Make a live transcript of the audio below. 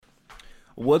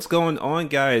What's going on,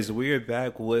 guys? We are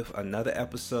back with another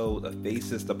episode of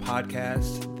Faces the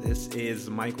Podcast. This is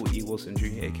Michael E. Wilson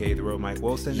Jr., aka The Real Mike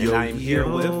Wilson, and I am here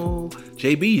with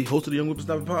JB, host of the Young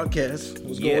Whippersnapper Podcast.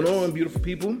 What's going on, beautiful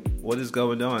people? What is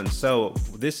going on? So,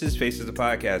 this is Faces the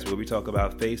Podcast, where we talk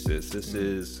about faces. This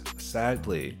is,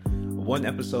 sadly, one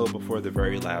episode before the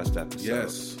very last episode.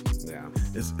 Yes. Yeah.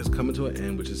 It's coming to an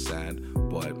end, which is sad,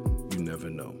 but you never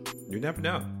know. You never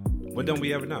know. What don't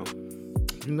we ever know?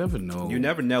 You never know. You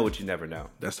never know what you never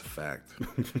know. That's a fact.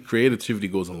 Creativity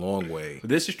goes a long way.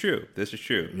 This is true. This is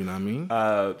true. You know what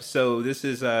I mean? So this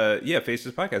is,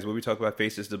 Faces Podcast, where we talk about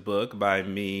Faces the Book by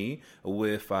me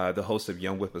with the host of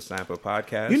Young Whippersnapper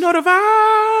Podcast. You know the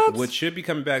vibes! Which should be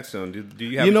coming back soon. Do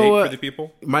you have a date for the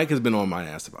people? Mike has been on my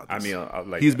ass about this. I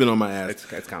mean, he's been on my ass.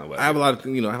 It's kind of what I have a lot of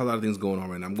things going on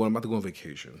right now. I'm about to go on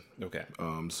vacation. Okay.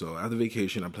 So after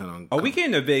vacation, I plan on. Are we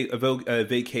getting a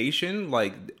vacation,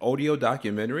 like audio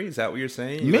documentary? Is that what you're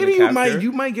saying? Maybe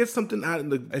you might get something out of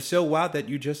the. It's so wild that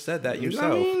you just said that yourself. You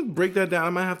know what I mean? Break that down. I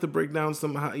might have to break down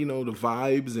somehow, the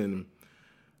vibes and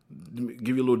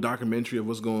give you a little documentary of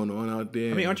what's going on out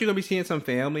there. I mean, aren't you going to be seeing some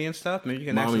family and stuff? Maybe you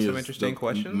can ask some interesting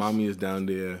questions. Mommy is down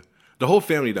there. The whole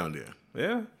family down there.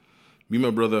 Yeah. Me,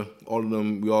 my brother, all of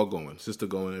them, we all going. Sister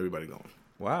going, everybody going.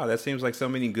 Wow, that seems like so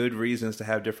many good reasons to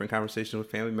have different conversations with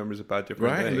family members about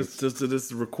different things. Right, and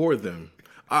just record them.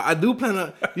 I do plan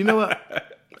on, you know what?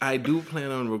 I do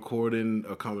plan on recording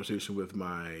a conversation with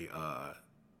my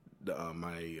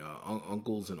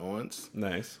uncles and aunts.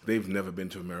 Nice. They've never been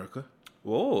to America.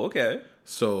 Whoa, okay.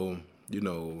 So,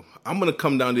 I'm gonna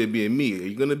come down there being me.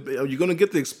 Are you gonna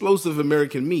get the explosive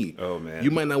American me? Oh man.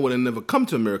 You might not want to never come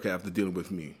to America after dealing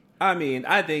with me. I mean,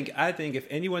 I think if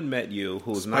anyone met you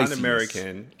who's not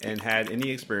American and had any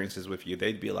experiences with you,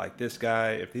 they'd be like, this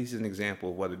guy, if he's an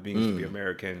example of what it means to be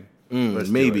American,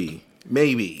 maybe.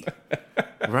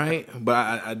 Right?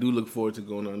 But I do look forward to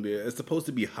going on there. It's supposed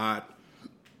to be hot.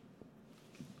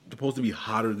 Supposed to be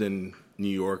hotter than New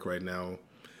York right now.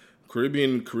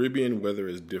 Caribbean weather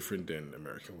is different than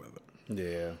American weather.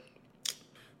 Yeah.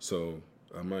 So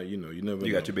I might, you never know.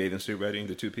 You got your bathing suit ready,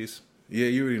 the two-piece? Yeah,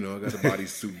 you already know. I got the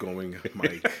bodysuit going,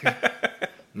 Mike.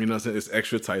 You know what I'm saying? It's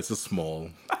extra tight. It's small.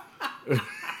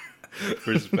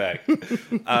 Respect.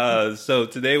 So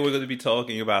today we're going to be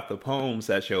talking about the poems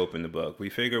that show up in the book. We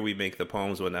figure we make the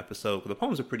poems one episode. The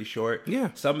poems are pretty short. Yeah.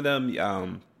 Some of them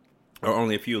are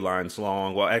only a few lines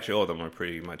long. Well, actually, all of them are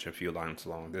pretty much a few lines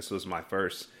long. This was my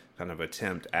first kind of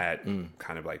attempt at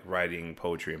kind of like writing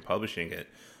poetry and publishing it.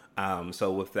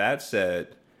 So with that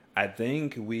said, I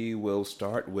think we will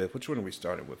start with, which one are we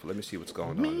starting with? Let me see what's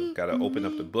going on. Got to open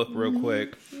up the book real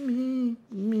quick.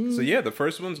 So yeah, the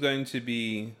first one's going to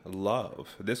be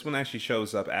love. This one actually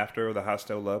shows up after the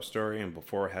hostile love story and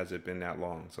before has it been that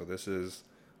long. So this is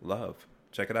love.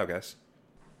 Check it out, guys.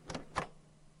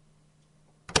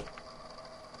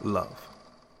 Love.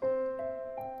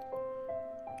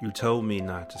 You told me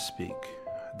not to speak,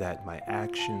 that my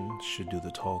actions should do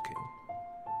the talking.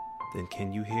 Then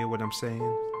can you hear what I'm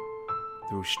saying?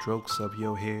 Through strokes of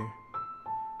your hair,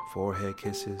 forehead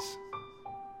kisses,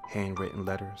 handwritten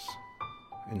letters,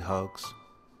 and hugs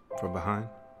from behind?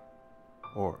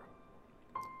 Or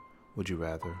would you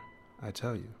rather I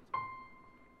tell you?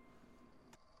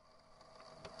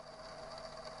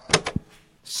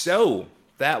 So,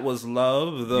 that was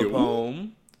Love, the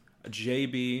poem.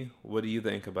 JB, what do you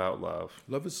think about love?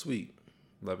 Love is sweet.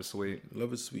 Love is sweet?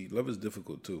 Love is sweet. Love is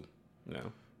difficult, too.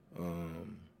 No.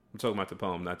 I'm talking about the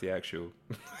poem, not the actual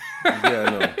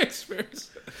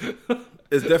experience.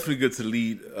 It's definitely good to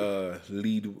lead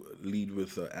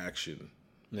with action.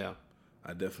 Yeah,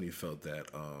 I definitely felt that.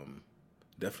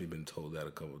 Definitely been told that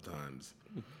a couple of times,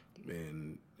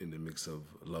 and in the mix of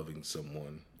loving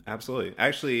someone. Absolutely.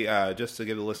 Actually, just to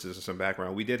give the listeners some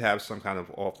background, we did have some kind of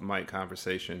off-mic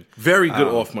conversation. Very good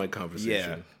off-mic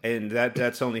conversation. Yeah, and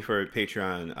that's only for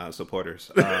Patreon supporters.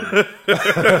 We're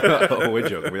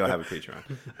joking. We don't have a Patreon.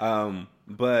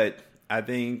 But I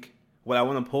think what I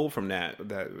want to pull from that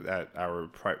our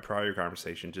prior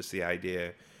conversation, just the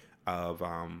idea of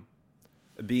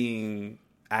being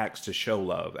asked to show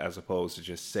love as opposed to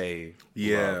just say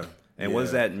love. And what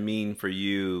does that mean for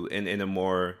you in a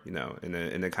more,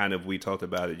 in the kind of, we talked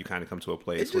about it, you kind of come to a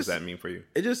place. What does that mean for you?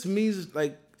 It just means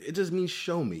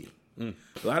show me. A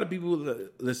lot of people,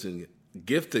 listen,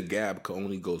 gift to gab can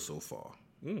only go so far.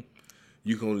 You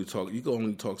can only talk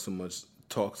so much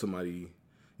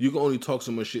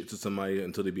shit to somebody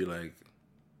until they be like,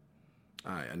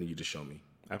 all right, I need you to show me.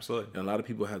 Absolutely. And a lot of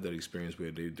people have that experience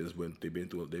where they've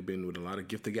been with a lot of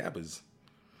gift to gabbers.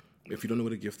 If you don't know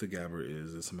what a gift to gabber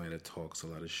is, it's somebody that talks a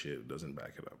lot of shit, doesn't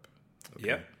back it up. Okay?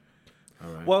 Yep.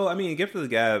 All right. Well, I mean, gift of the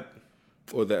gab.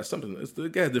 Or that something.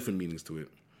 It has different meanings to it.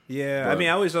 Yeah, But, I mean,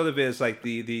 I always thought of it as like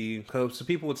the so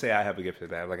people would say I have a gift of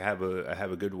that. Like I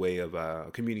have a good way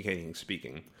of communicating and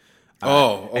speaking.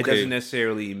 okay. It doesn't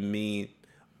necessarily mean,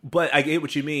 but I get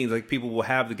what you mean. Like people will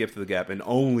have the gift of the gab and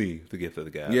only the gift of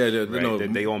the gab. Yeah,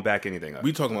 right? They won't back anything up.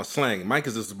 We talking about slang. Mike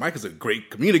is a great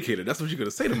communicator. That's what you're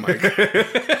gonna say to Mike,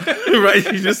 right?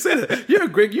 You just said it. You're a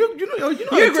great you're a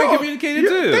great communicator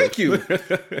too. Thank you.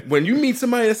 When you meet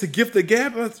somebody that's a gift of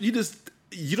gab,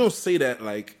 you don't say that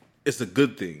like it's a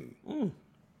good thing.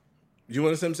 You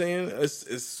understand what I'm saying?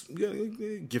 It's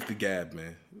gift of gab,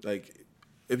 man. Like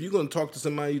if you're gonna talk to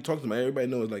somebody, you talk to somebody. Everybody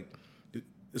knows like there's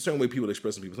a certain way people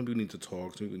express to people. Some people need to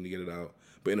talk. Some people need to get it out.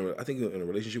 But I think in a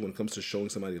relationship, when it comes to showing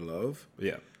somebody love,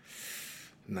 yeah.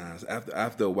 Nah,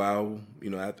 after a while,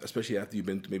 especially after you've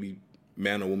been maybe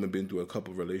man or woman been through a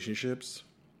couple of relationships,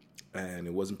 and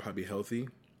it wasn't probably healthy.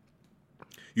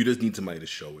 You just need somebody to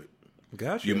show it.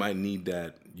 Gotcha. You might need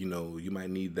that. You might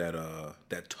need that.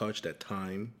 That touch, that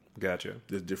time. Gotcha.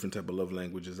 There's different type of love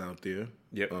languages out there.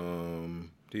 Yep. Do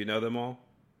you know them all?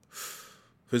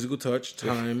 Physical touch,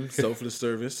 time, selfless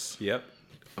service. Yep.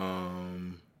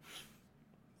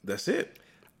 That's it.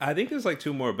 I think there's like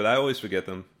two more, but I always forget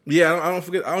them. Yeah, I don't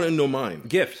forget. I don't even know mine.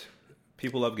 Gift.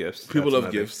 People love gifts. People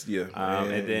love gifts. Yeah.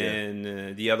 And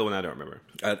then the other one I don't remember.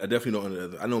 I definitely know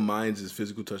another. I know mine's is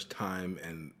physical touch, time,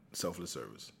 and selfless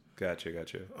service. Gotcha.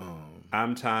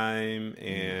 I'm time,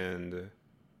 and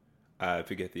I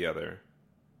forget the other.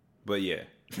 But yeah.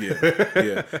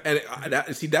 Yeah. And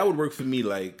that would work for me.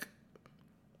 Like,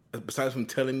 besides from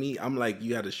telling me, I'm like,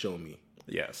 you got to show me.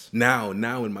 Yes. Now in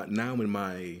my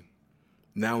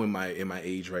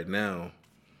age right now,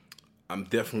 I'm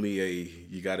definitely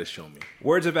you got to show me.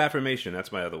 Words of affirmation.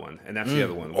 That's my other one, and that's the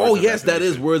other one. Yes, that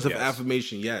is words of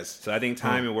affirmation. Yes. So I think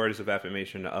time and words of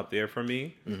affirmation are up there for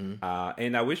me.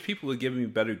 And I wish people would give me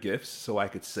better gifts so I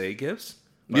could say gifts.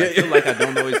 But I feel like I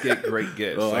don't always get great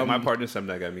gifts. My partner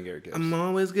sometimes got me great gifts. I'm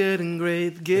always getting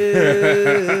great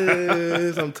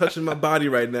gifts. I'm touching my body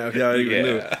right now. Y'all even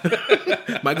knew.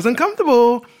 Mike is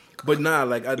uncomfortable. But nah,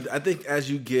 like I think as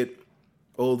you get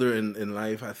older in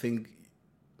life, I think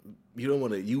you don't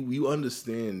want to. You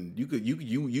understand.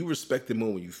 You respect it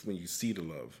more when you see the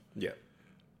love. Yeah.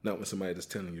 Not when somebody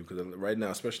just telling you, because right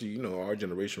now, especially our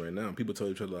generation right now, people tell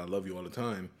each other I love you all the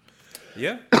time.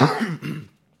 Yeah.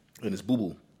 And it's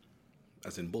boo-boo.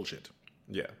 As in bullshit.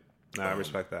 Yeah. No, I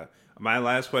respect that. My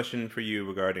last question for you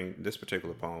regarding this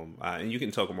particular poem, and you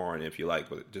can talk more on it if you like,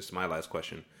 but just my last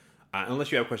question.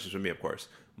 Unless you have questions for me, of course.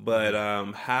 But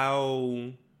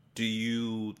how do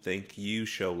you think you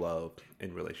show love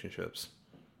in relationships?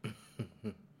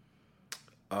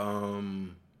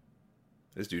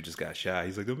 This dude just got shy.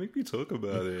 He's like, don't make me talk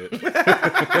about it.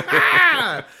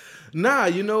 Nah,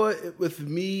 you know what? With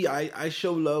me, I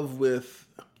show love with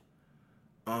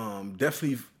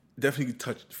definitely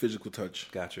physical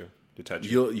touch. Gotcha. To touch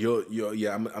you.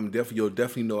 I'm definitely. You'll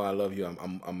definitely know I love you.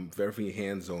 I'm very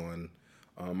hands on.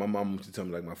 My mom used to tell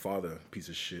me like my father, piece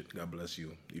of shit. God bless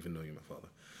you, even though you're my father.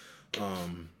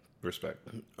 Respect.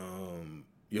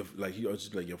 Your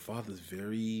father's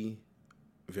very,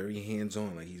 very hands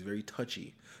on. Like he's very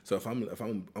touchy. So if I'm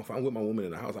with my woman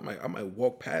in the house, I might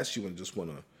walk past you and just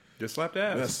wanna. Just slap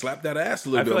that ass. Yeah, slap that ass a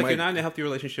little bit. I feel like you're not in a healthy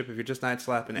relationship if you're just not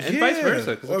slapping it. And vice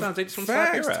versa. Because sometimes they just want to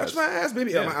slap your ass. Touch my ass,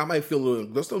 baby. Yeah. I might feel a little...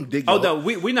 Just don't dig Oh, no.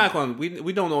 We're not going...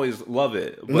 We don't always love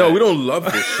it. But, no, we don't love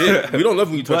this shit. We don't love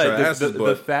when you touch our asses.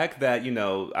 The fact that,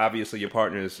 obviously your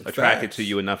partner's attracted to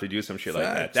you enough to do some shit like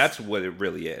that. That's what it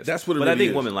really is. That's what it really is. But I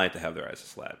think is. women like to have their asses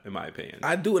slapped, in my opinion.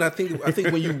 I do. And I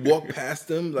think when you walk past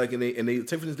them, like, and they take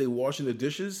for instance, they washing the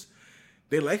dishes,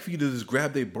 they like for you to just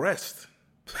grab their breast.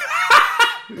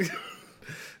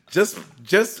 Just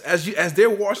as they're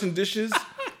washing dishes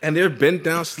and they're bent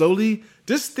down slowly,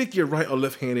 just stick your right or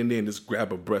left hand in there and just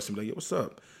grab a breast and be like, yo, what's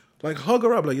up? Like, hug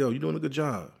her up. Like, yo, you're doing a good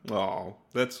job. Oh,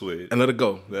 that's sweet. And let her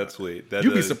go. That's sweet.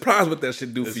 You'd be surprised what that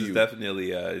should do for you.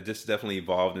 This definitely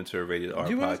evolved into a rated R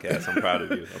podcast. I'm proud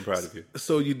of you.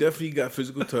 So you definitely got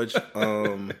physical touch.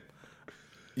 You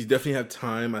definitely have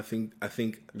time. I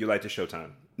think you like to show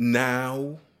time.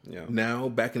 Now,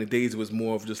 back in the days, it was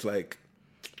more of just like,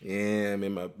 yeah, I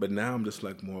mean, but now I'm just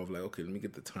like more of like, okay, let me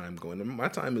get the time going. And my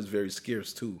time is very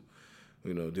scarce too,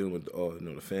 dealing with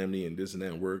the family and this and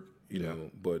that and work,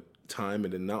 know. But time,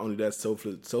 and then not only that,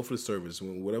 selfless service.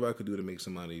 Whatever I could do to make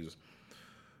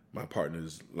my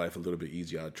partner's life a little bit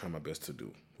easier, I try my best to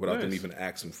do without them even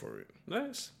asking for it.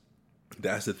 Nice.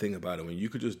 That's the thing about it. When you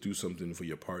could just do something for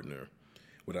your partner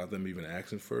without them even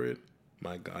asking for it,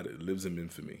 my God, it lives in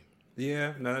infamy.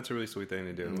 Yeah, no, that's a really sweet thing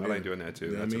to do. I like doing that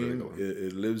too. That's Really cool.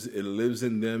 It lives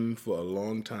in them for a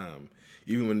long time.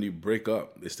 Even when you break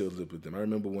up, it still lives with them. I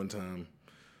remember one time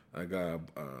I got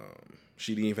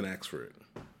she didn't even ask for it.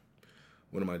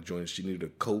 One of my joints, she needed a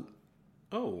coat.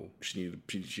 Oh, she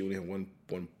only had one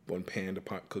pan to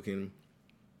pot cooking.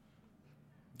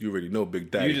 You already know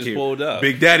Big Daddy. You just pulled up.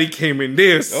 Big Daddy came in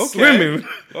there swimming.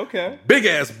 Okay. Big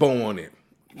ass bow on it.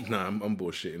 Nah, I'm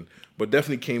bullshitting. But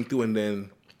definitely came through, and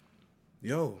then,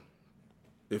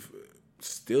 if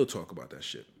still talk about that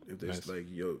shit. If there's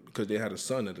because they had a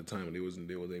son at the time and they wasn't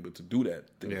able to do that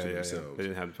thing to themselves. Yeah. They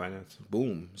didn't have the finance.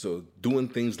 Boom. So doing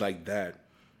things like that,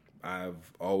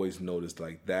 I've always noticed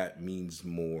like that means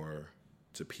more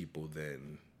to people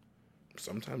than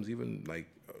sometimes even like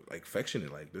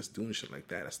affectionate, like just doing shit like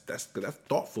that. That's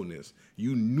thoughtfulness.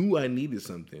 You knew I needed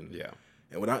something. Yeah.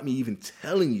 And without me even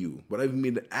telling you, without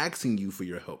even asking you for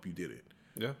your help, you did it.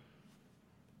 Yeah.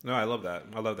 No, I love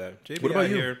that. JB what about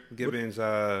you? Here giving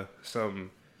some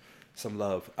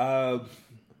love.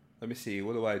 Let me see.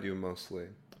 What do I do mostly?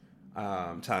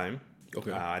 Time.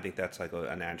 Okay. I think that's like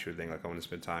a natural thing. Like I want to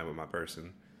spend time with my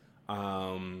person.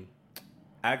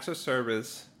 Acts of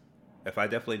service. If I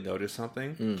definitely notice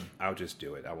something, I'll just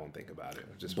do it. I won't think about it.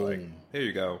 Just be like, here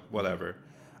you go, whatever.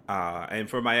 And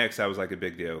for my ex, that was like a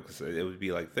big deal because it would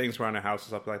be like things around the house and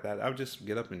stuff like that. I would just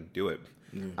get up and do it.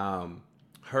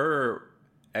 Her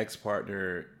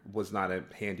ex-partner was not a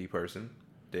handy person.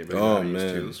 Didn't really know how to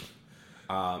use tools.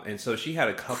 And so she had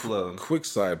a couple of... Quick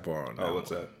sidebar. Oh, what's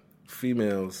that?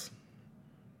 Females,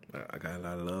 I got a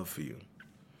lot of love for you.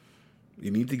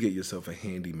 You need to get yourself a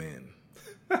handyman.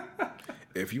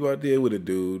 If you out there with a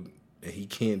dude and he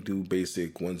can't do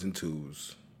basic ones and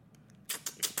twos,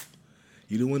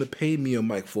 you don't want to pay me or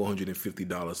Mike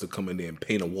 $450 to come in there and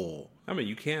paint a wall. I mean,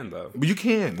 you can, though. But you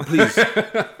can, please.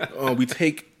 We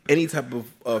take any type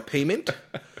of payment.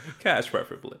 Cash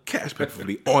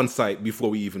preferably. On site before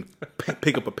we even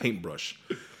pick up a paintbrush.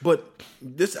 But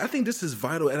I think this is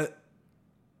vital. And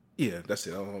that's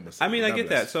it. I mean, I get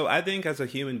that. So I think as a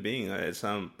human being,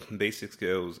 some basic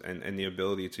skills and the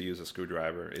ability to use a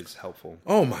screwdriver is helpful.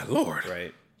 Oh, my Lord.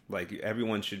 Right? Like,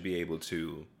 everyone should be able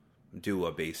to do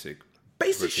a basic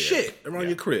repair. Shit around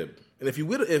your crib. And if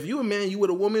you a man, you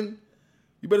with a woman,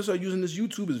 you better start using this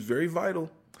YouTube. It's very vital.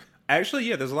 Actually,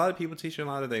 yeah, there's a lot of people teaching a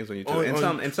lot of things on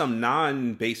YouTube, and some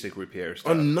non-basic repair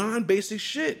stuff. On non-basic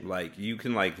shit, like you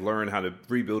can learn how to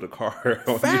rebuild a car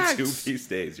on YouTube these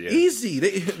days. Yeah, easy.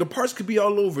 The parts could be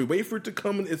all over. Wait for it to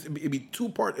come in. It'd be a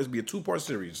 2-part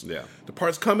series. Yeah, the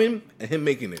parts come in and him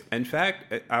making it. In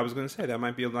fact, I was going to say that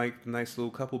might be a nice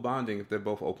little couple bonding if they're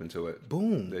both open to it.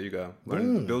 Boom. There you go.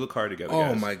 Learn, build a car together.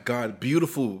 Oh guys. My God,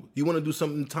 beautiful. You want to do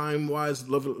something time-wise,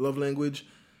 love language?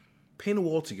 Paint a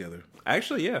wall together.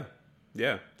 Actually, yeah.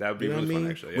 Yeah, that would be really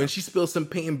fun, actually. Yeah. When she spills some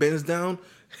paint and bends down,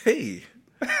 hey.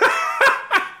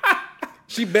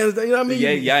 She bends down, you know what I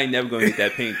mean? Yeah, I ain't never going to get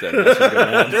that paint done. That's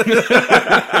what's going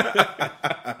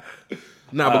on.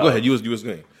 Nah, but go ahead. You was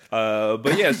going.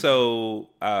 But yeah, so,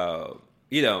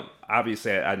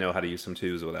 obviously I know how to use some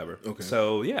tools or whatever. Okay.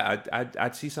 So, yeah,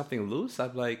 I'd see something loose.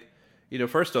 I'd like...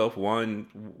 first off,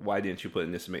 why didn't you put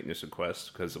in this maintenance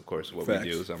request? Because, of course, what we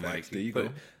do is I'm like, there you go.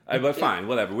 But fine,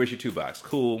 whatever. Where's your $2?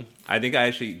 Cool. I think I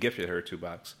actually gifted her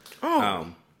 $2. Oh.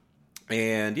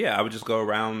 And yeah, I would just go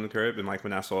around the crib and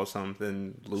when I saw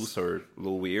something loose or a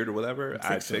little weird or whatever,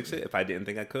 I'd fix it. If I didn't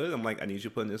think I could, I'm like, I need you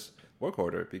to put in this work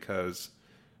order because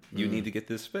you need to get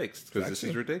this fixed because this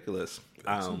is ridiculous.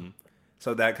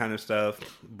 So that kind of stuff.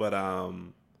 But,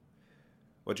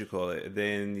 what you call it?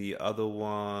 Then the other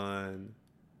one,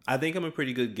 I think I'm a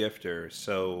pretty good gifter.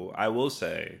 So I will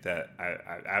say that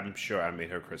I'm sure I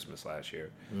made her Christmas last year.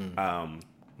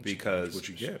 Because what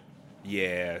you get?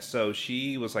 Yeah. So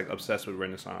she was obsessed with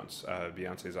Renaissance,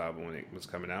 Beyonce's album when it was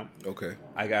coming out. Okay.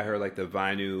 I got her the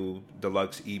vinyl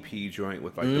deluxe EP joint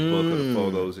with the book of the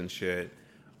photos and shit.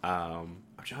 I'm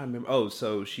trying to remember. Oh,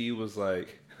 so she was this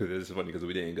is funny because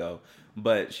we didn't go.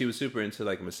 But she was super into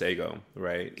Masego,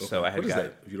 right? Okay. So I had what is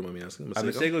that, if you don't mind me asking?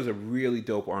 Masego is a really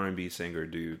dope R&B singer,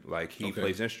 dude. He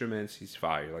plays instruments. He's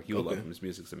fire. You will love him. His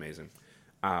music's amazing.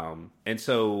 And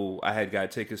so I had got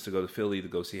tickets to go to Philly to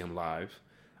go see him live.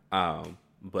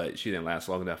 But she didn't last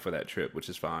long enough for that trip, which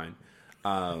is fine.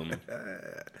 Love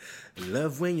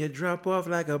when you drop off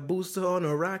like a booster on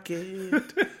a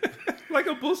rocket. Like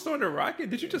a booster on a rocket?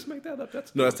 Did you just make that up?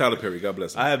 No, that's Tyler Perry. God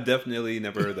bless him. I have definitely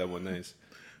never heard that one. Nice.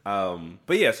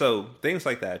 But yeah, so things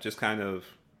like that, just kind of,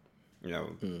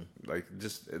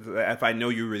 just if I know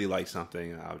you really like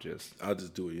something, I'll just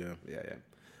do it. Yeah.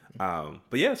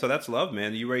 But yeah, so that's love,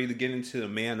 man. You ready to get into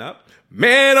Man Up?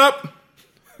 Man Up.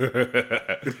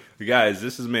 Guys,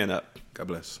 this is Man Up. God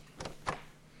bless.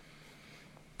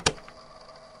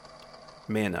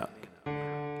 Man up.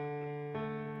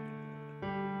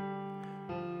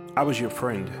 I was your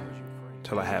friend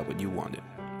till I had what you wanted.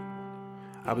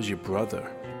 I was your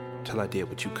brother till I did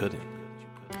what you couldn't.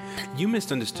 You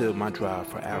misunderstood my drive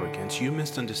for arrogance. You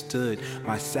misunderstood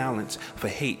my silence for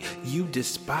hate. You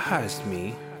despised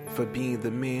me for being the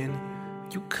man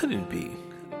you couldn't be.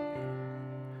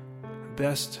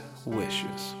 Best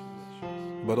wishes.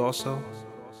 But also,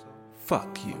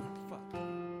 fuck you.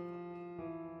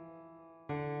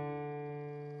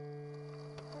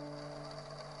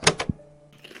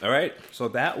 All right, so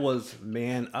that was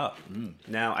Man Up.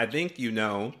 Now, I think you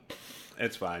know,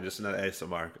 it's fine, just another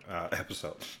ASMR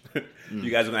episode. You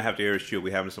guys are going to have to hear us shoot.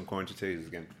 We're having some quarantine titties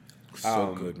again.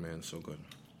 So good, man, so good.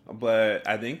 But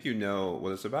I think you know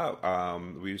what it's about.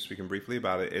 We were speaking briefly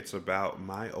about it. It's about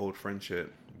my old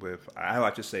friendship with, I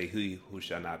like to say who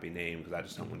shall not be named, because I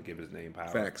just don't want to give his name power.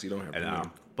 Facts, you don't have to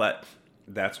name. But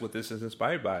that's what this is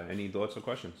inspired by. Any thoughts or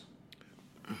questions?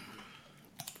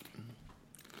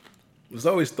 There's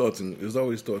always thoughts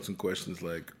and questions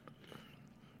like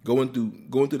going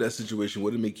through that situation. How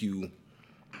did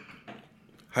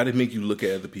it make you look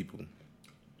at other people?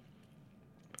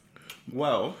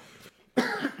 Well,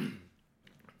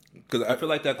 because I feel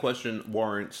like that question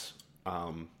warrants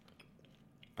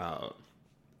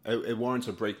it warrants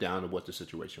a breakdown of what the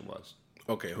situation was.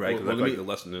 Okay, right? Because I feel like the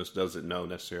listener doesn't know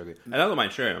necessarily, and I don't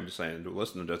mind sharing. I'm just saying the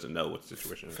listener doesn't know what the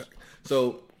situation is.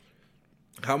 So.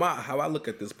 How I look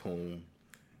at this poem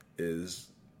is,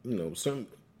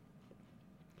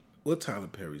 what Tyler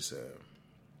Perry said.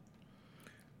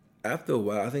 After a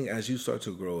while, I think as you start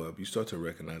to grow up, you start to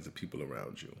recognize the people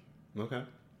around you. Okay.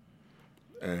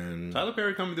 And Tyler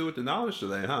Perry coming through with the knowledge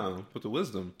today, huh? With the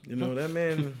wisdom. That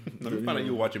man. Let me find out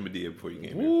you were watching Medea before you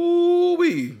came here.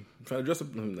 Ooh-wee. Trying to dress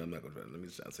up. No, I'm not going to try. Let me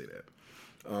just not say that.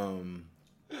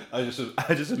 I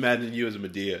just imagine you as a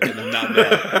Medea, and I'm not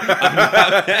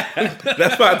mad.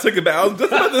 That's why I took it back. I was just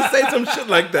about to say some shit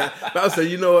like that. But I was saying,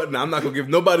 you know what? No, I'm not going to give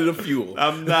nobody the fuel.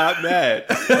 I'm not mad.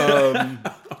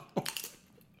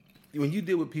 When you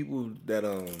deal with people that,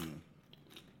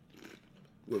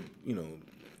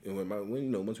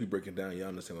 once we break it down, y'all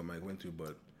understand what Mike went through,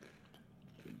 but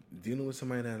dealing with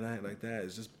somebody that act like that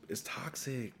it's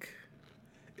toxic.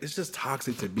 It's just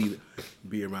toxic to be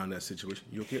around that situation.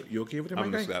 You okay with it, Mike?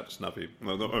 I'm gonna stop snuffy.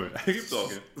 No, keep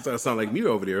talking. So it sounds like me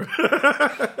over there.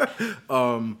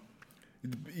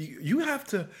 You have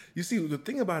to. You see, the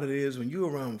thing about it is when you're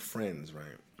around friends,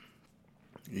 right?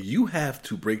 You have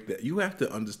to break that. You have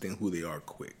to understand who they are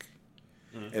quick,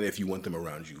 and if you want them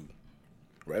around you,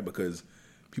 right? Because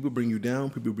people bring you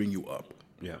down, people bring you up.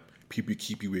 Yeah. People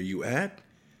keep you where you at.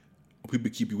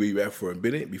 People keep you where you at for a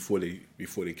minute before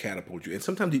they catapult you, and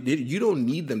sometimes you don't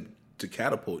need them to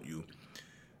catapult you.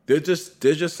 There's just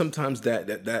sometimes that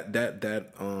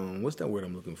what's that word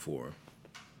I'm looking for?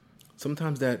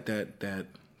 Sometimes that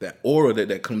aura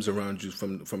that comes around you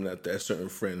from that certain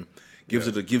friend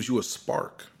gives you a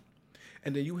spark,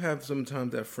 and then you have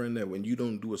sometimes that friend that when you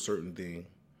don't do a certain thing,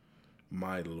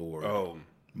 my lord,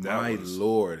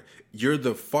 lord, you're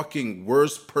the fucking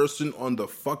worst person on the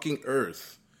fucking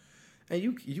earth. And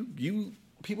you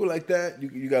people like that,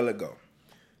 you gotta let go.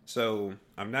 So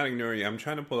I'm not ignoring you. I'm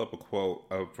trying to pull up a quote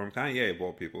from Kanye of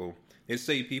all people. They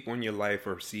say people in your life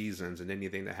are seasons, and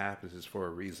anything that happens is for a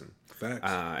reason. Facts.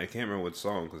 I can't remember what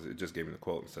song because it just gave me the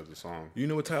quote instead of the song. You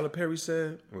know what Tyler Perry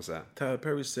said? What's that? Tyler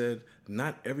Perry said,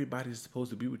 "Not everybody's supposed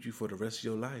to be with you for the rest of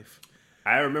your life."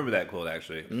 I remember that quote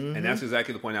actually, and that's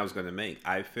exactly the point I was going to make.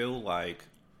 I feel like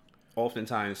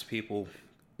oftentimes people,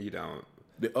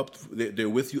 they're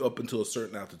with you up until a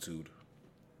certain altitude.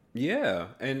 Yeah,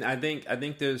 and I think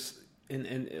there's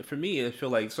and for me, I feel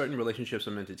like certain relationships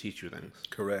are meant to teach you things.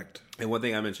 Correct. And one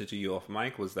thing I mentioned to you off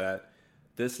mic was that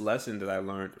this lesson that I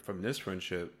learned from this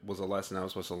friendship was a lesson I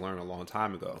was supposed to learn a long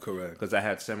time ago. Correct. Because I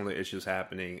had similar issues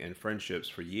happening in friendships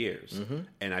for years,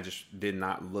 and I just did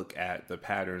not look at the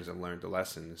patterns and learn the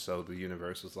lesson. So the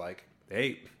universe was like,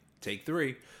 "Hey, take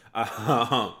 3."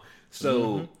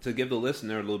 So to give the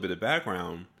listener a little bit of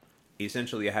background,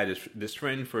 essentially I had this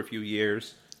friend for a few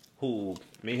years who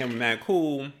made him mad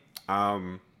cool.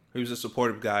 He was a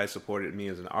supportive guy, supported me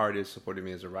as an artist, supported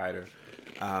me as a writer.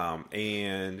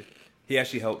 And he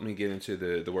actually helped me get into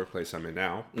the workplace I'm in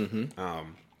now.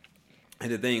 And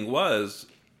the thing was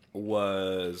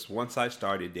once I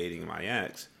started dating my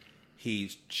ex,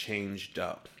 he's changed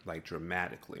up like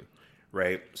dramatically,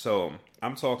 right? So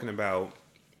I'm talking about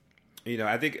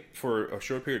I think for a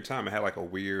short period of time, I had like a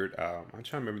weird. I'm trying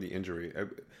to remember the injury.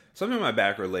 Something in my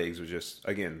back or legs was just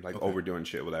again like overdoing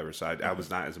shit, whatever. So I was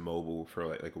not as mobile for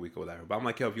like a week or whatever. But I'm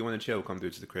like, yo, if you want to chill, come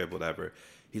through to the crib, whatever.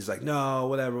 He's like, no,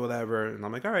 whatever. And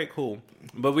I'm like, all right, cool.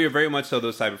 But we were very much so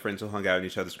those type of friends who hung out in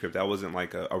each other's crib. That wasn't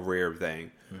like a rare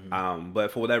thing.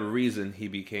 But for whatever reason, he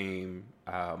became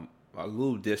a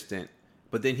little distant.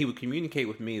 But then he would communicate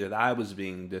with me that I was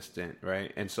being distant,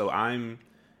 right? And so I'm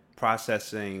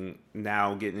processing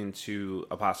now getting into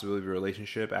a possibility of a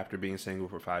relationship after being single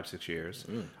for 5-6 years.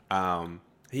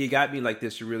 He got me like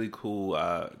this really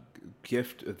cool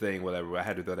gift thing, whatever. I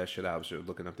had to throw that shit out. I was just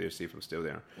looking up there to see if it was still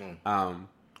there.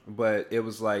 But it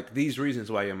was like these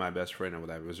reasons why you're my best friend or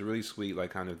whatever. It was a really sweet like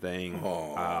kind of thing.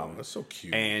 Oh, that's so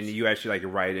cute. And you actually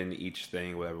like write in each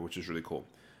thing, whatever, which is really cool.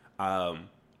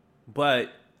 But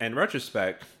in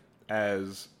retrospect,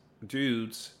 as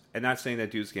dudes, and not saying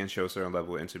that dudes can't show a certain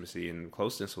level of intimacy and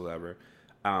closeness or whatever,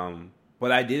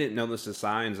 but I didn't notice the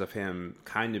signs of him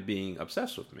kind of being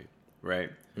obsessed with me,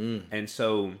 right? And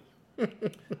so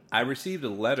I received a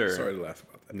letter. Sorry to laugh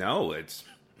about that. No, it's...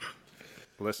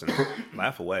 Listen,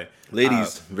 laugh away.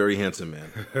 Ladies, very handsome man.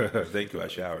 Thank you, I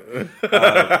showered.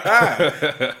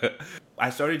 I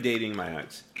started dating my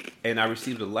ex, and I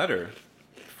received a letter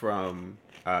from...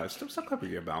 stop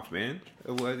covering your mouth, man.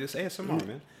 Well, just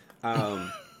ASMR,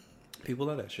 man. People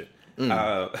love that shit.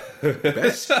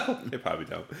 So, they probably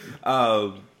don't.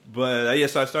 But yeah,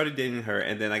 so I started dating her,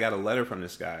 and then I got a letter from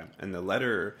this guy, and the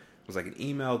letter was like an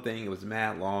email thing. It was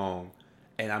mad long,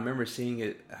 and I remember seeing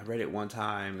it. I read it one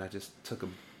time, and I just took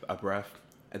a breath,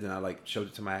 and then I like showed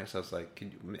it to my ex. I was like,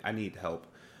 I need help.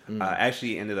 I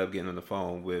actually ended up getting on the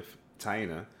phone with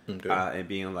Taina and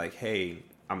being like, hey,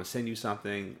 I'm gonna send you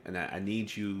something, and I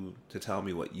need you to tell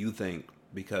me what you think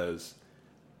because,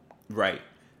 right.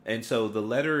 And so the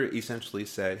letter essentially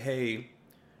said, hey,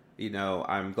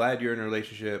 I'm glad you're in a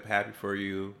relationship, happy for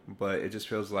you, but it just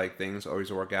feels like things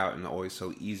always work out and always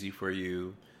so easy for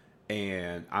you.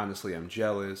 And honestly, I'm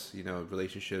jealous.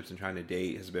 Relationships and trying to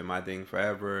date has been my thing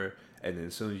forever. And then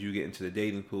as soon as you get into the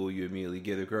dating pool, you immediately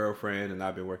get a girlfriend. And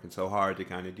I've been working so hard to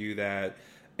kind of do that.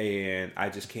 And I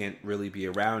just can't really be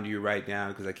around you right now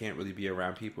because I can't really be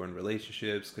around people in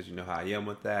relationships because you know how I am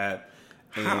with that.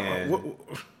 And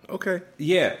okay.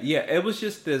 Yeah. It was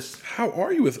just this. How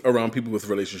are you around people with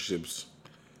relationships?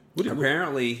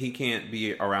 Apparently, he can't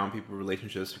be around people with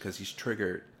relationships because he's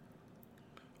triggered.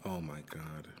 Oh my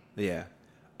God. Yeah.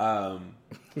 Oh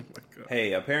my God.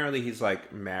 Hey, apparently he's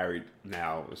like married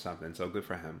now or something. So good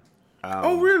for him.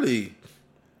 Oh really?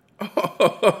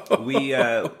 We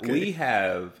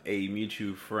have a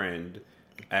mutual friend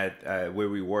at where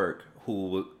we work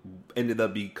who ended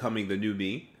up becoming the new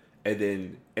me. And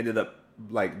then ended up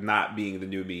like not being the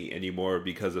new me anymore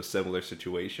because of similar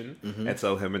situation. And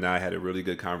so him and I had a really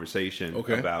good conversation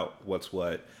about what's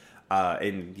what.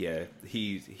 And yeah,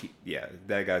 yeah,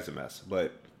 that guy's a mess.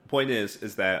 But point is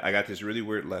that I got this really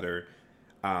weird letter,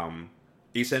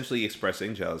 essentially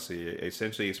expressing jealousy,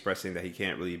 essentially expressing that he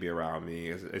can't really be around me,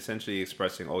 essentially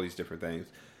expressing all these different things.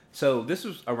 So this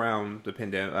was around the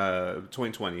pandemic,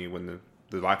 2020 when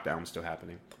the lockdown was still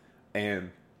happening. And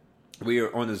we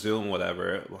were on the Zoom,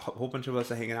 whatever. A whole bunch of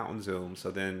us are hanging out on Zoom. So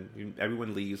then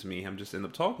everyone leaves me. I'm just end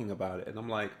up talking about it. And I'm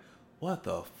like, what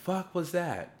the fuck was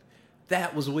that?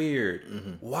 That was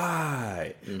weird.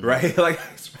 Why? Right? Like,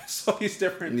 I expressed all these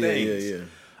different things.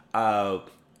 Yeah.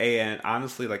 And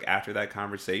honestly, like, after that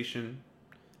conversation,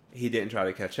 he didn't try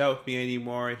to catch up with me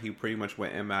anymore. He pretty much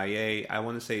went MIA. I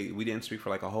want to say we didn't speak for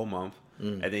like a whole month.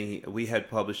 And then we had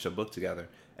published a book together.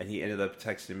 And he ended up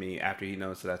texting me after he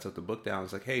noticed that I took the book down.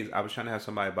 He's like, hey, I was trying to have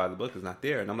somebody buy the book. It's not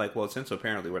there. And I'm like, well, since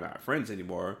apparently we're not friends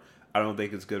anymore, I don't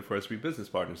think it's good for us to be business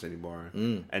partners anymore.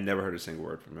 And never heard a single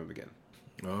word from him again.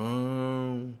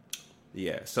 Oh.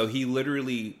 Yeah. So he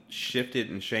literally shifted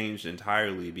and changed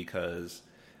entirely because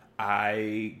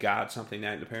I got something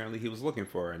that apparently he was looking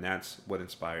for. And that's what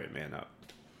inspired Man Up.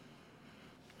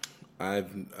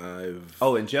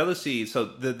 And jealousy. So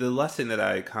the lesson that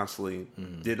I constantly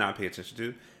did not pay attention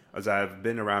to is I've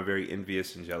been around very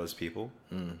envious and jealous people,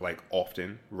 like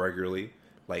often, regularly,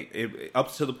 like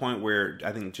up to the point where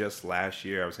I think just last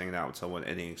year I was hanging out with someone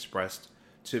and they expressed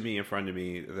to me in front of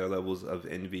me their levels of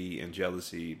envy and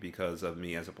jealousy because of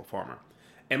me as a performer.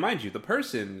 And mind you, the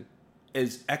person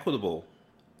is equitable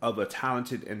of a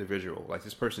talented individual. Like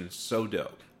this person's so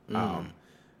dope,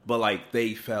 but like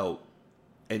they felt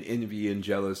and envy and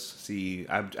jealousy.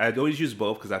 I'd always use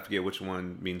both because I forget which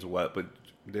one means what, but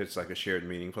there's like a shared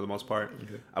meaning for the most part.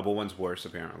 But one's worse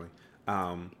apparently.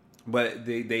 But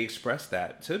they expressed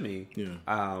that to me.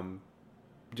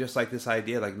 just like this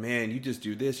idea, like, man, you just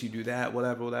do this, you do that,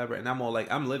 whatever. And I'm all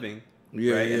like, I'm living.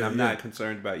 Yeah, right? Yeah, and I'm not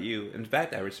concerned about you. In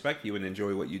fact, I respect you and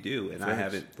enjoy what you do. And Thanks. I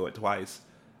haven't thought twice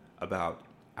about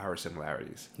our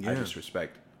similarities. Yeah. I just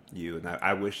respect you. And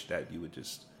I wish that you would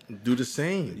just do the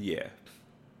same. Yeah.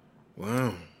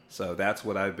 Wow. So that's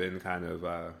what I've been kind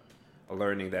of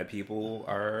learning, that people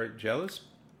are jealous.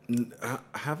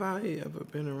 Have I ever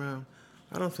been around?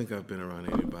 I don't think I've been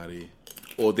around anybody,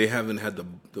 or they haven't had the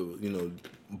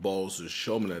balls to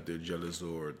show me that they're jealous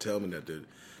or tell me that they're.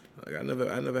 Like, I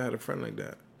never had a friend like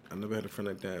that. I never had a friend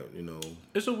like that.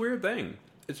 It's a weird thing.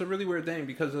 It's a really weird thing,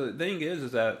 because the thing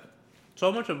is that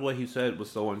so much of what he said was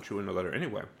so untrue in the letter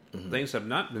anyway. Mm-hmm. Things have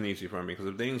not been easy for me, because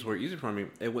if things were easy for me,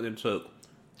 it wouldn't took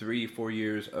 3-4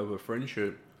 years of a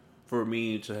friendship for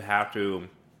me to have to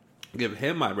give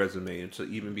him my resume and to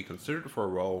even be considered for a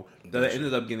role that I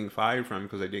ended up getting fired from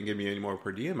because they didn't give me any more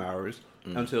per diem hours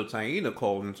until Taina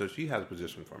called and said she has a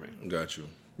position for me. Got you.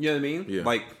 You know what I mean? Yeah.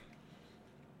 Like,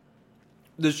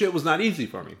 the shit was not easy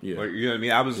for me. Yeah. Like, you know what I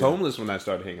mean? I was homeless when I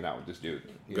started hanging out with this dude.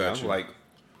 You know? Like,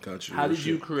 got you. How did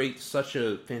you create such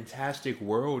a fantastic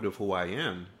world of who I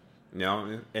am? You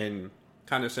know? And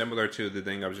kind of similar to the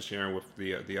thing I was just sharing with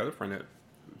the other friend that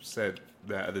said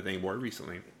that other thing more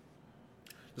recently.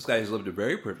 This guy has lived a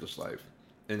very privileged life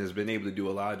and has been able to do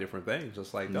a lot of different things.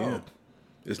 Just like, dog.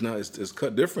 Yeah. It's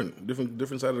cut different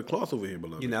side of the cloth over here,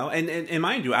 beloved. You know, and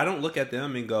mind you, I don't look at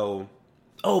them and go,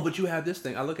 oh, but you have this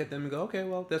thing. I look at them and go, okay,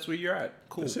 well, that's where you're at.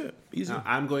 Cool. That's it. Easy. Now,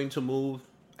 I'm going to move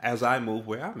as I move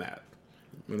where I'm at.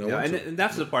 And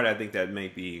that's the part I think that may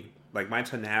be, like, my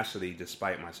tenacity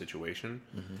despite my situation,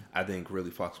 I think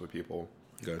really fucks with people.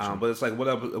 Gotcha. But it's like,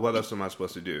 what else am I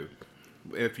supposed to do?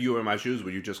 If you were in my shoes,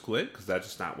 would you just quit? Because that's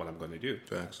just not what I'm going to do.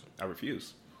 Facts. I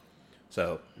refuse.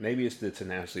 So maybe it's the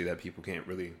tenacity that people can't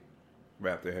really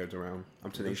wrap their heads around.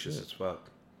 I'm tenacious as fuck.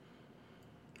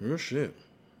 Real shit.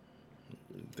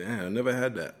 Damn, I never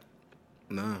had that.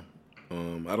 Nah.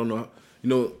 I don't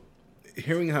know.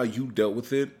 Hearing how you dealt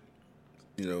with it,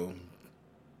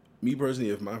 me personally,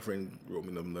 if my friend wrote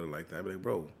me another letter like that, I'd be like,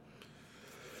 bro,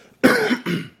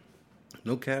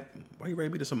 no cap, why you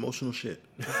writing me this emotional shit?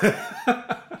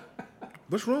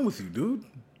 What's wrong with you, dude?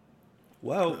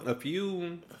 Well, a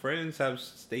few friends have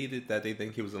stated that they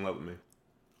think he was in love with me.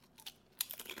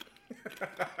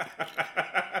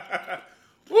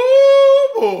 Woo,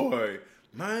 boy.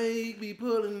 Might be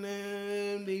pulling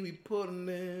them, they be pulling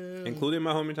them. Including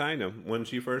my homie Tina. When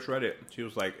she first read it, she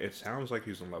was like, it sounds like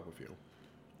he's in love with you.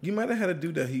 You might have had a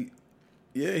dude that he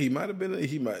might have been,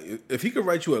 if he could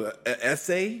write you an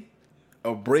essay,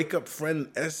 a breakup friend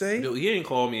essay. Dude, he didn't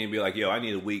call me and be like, yo, I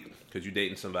need a week because you're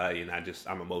dating somebody and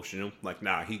I'm emotional. Like,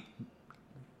 nah, he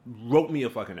wrote me a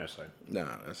fucking essay. Nah,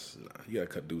 you gotta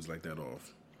cut dudes like that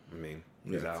off. I mean,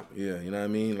 he's out. Yeah, you know what I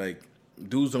mean? Like,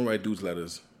 dudes don't write dudes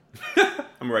letters.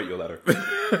 I'm gonna write you a letter.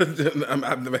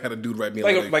 I've never had a dude write me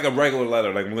like a regular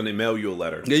letter. Like, I'm gonna mail you a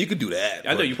letter. Yeah, you could do that.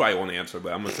 I know you probably won't answer,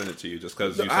 but I'm gonna send it to you just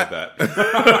because you said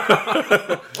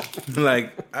that.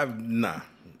 Like, nah.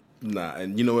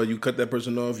 And you know what? You cut that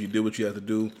person off. You did what you had to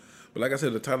do. But like I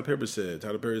said, Tyler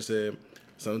Perry said,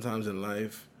 sometimes in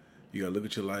life, you gotta look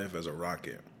at your life as a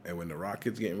rocket. And when the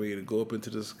rocket's getting ready to go up into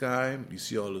the sky, you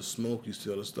see all the smoke, you see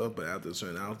all the stuff, but after a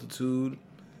certain altitude,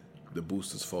 the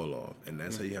boosters fall off. And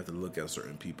that's how you have to look at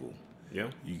certain people. Yeah.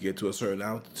 You get to a certain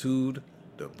altitude,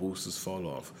 the boosters fall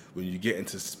off. When you get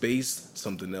into space,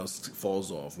 something else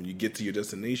falls off. When you get to your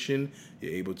destination,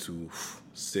 you're able to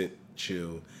sit,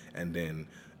 chill, and then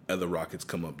other rockets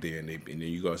come up there, and then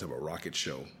you guys have a rocket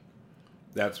show.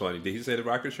 That's funny. Did he say the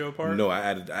rocket show part? No, I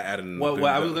added. Well,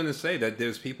 I was going to say that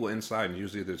there's people inside, and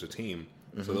usually there's a team.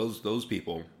 Mm-hmm. So those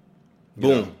people,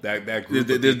 boom, that group.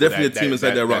 There's definitely a team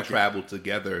inside that rocket. Travel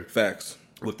together. Facts.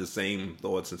 With the same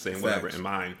thoughts and same whatever in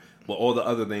mind. But all the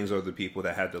other things are the people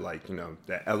that had to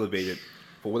that elevated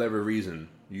for whatever reason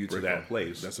you to that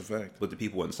place. That's a fact. But the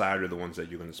people inside are the ones that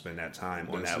you're going to spend that time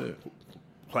on that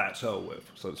plateau with,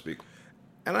 so to speak.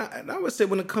 And I would say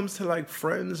when it comes to like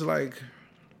friends, like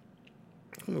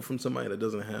coming from somebody that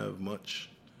doesn't have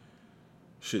much,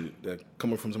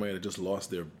 coming from somebody that just lost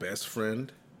their best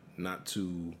friend, not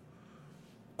to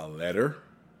a letter,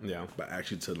 but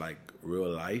actually to like real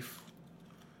life,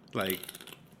 like,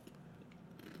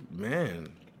 man,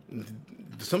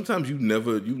 sometimes you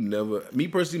never. Me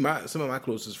personally, some of my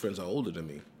closest friends are older than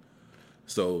me,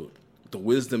 so the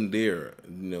wisdom there,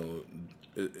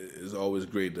 is always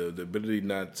great. The ability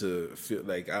not to feel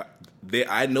like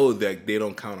I know that they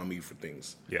don't count on me for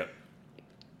things. Yeah,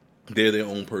 they're their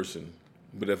own person.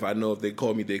 But if they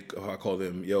call me, I call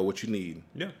them. Yo, what you need?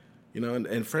 Yeah,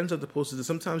 and friends are supposed to.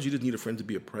 Sometimes you just need a friend to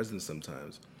be a presence.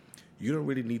 Sometimes you don't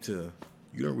really need to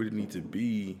you don't really need to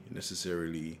be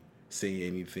necessarily say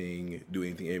anything, do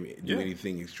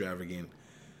anything extravagant.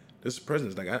 This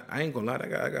presence, like I ain't gonna lie,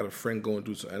 I got a friend going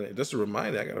through some. Just a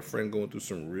reminder, I got a friend going through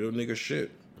some real nigga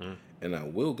shit, and I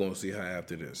will go and see her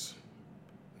after this.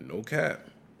 No cap.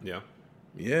 Yeah.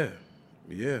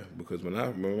 Because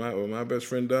when my best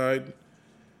friend died,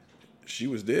 she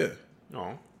was there.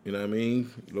 Oh. You know what I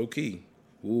mean? Low key.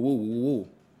 Woo.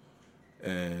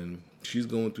 And she's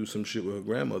going through some shit with her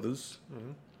grandmothers.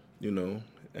 You know,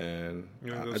 and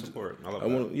support. I love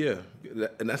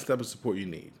that. And that's the type of support you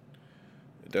need.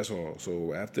 That's all.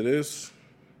 So after this,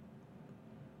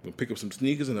 I'm gonna pick up some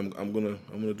sneakers and I'm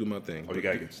gonna do my thing. Oh, you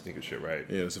gotta get the sneaker shit right.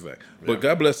 Yeah, that's a fact. Yeah. But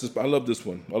God bless this. I love this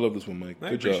one, Mike.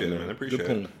 I Good job, man. I appreciate Good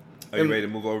it. poem. Are you ready to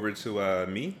move over to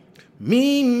me?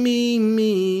 Me.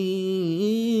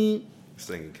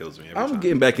 Singing kills me every time. I'm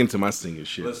getting back into my singing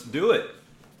shit. Let's do it.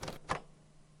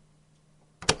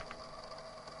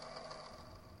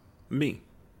 Me.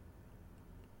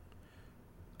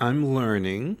 I'm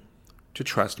learning to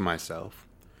trust myself,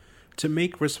 to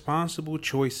make responsible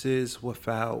choices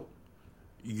without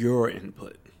your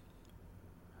input.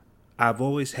 I've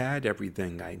always had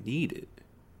everything I needed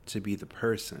to be the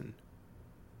person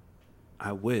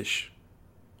I wish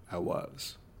I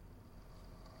was.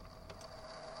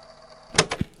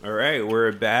 All right,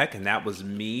 we're back, and that was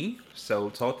me. So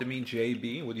talk to me,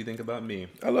 JB. What do you think about me?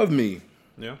 I love me.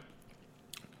 Yeah.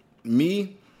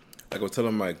 Me, like I was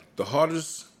telling Mike, the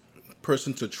hardest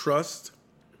person to trust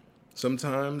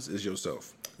sometimes is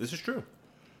yourself. This is true.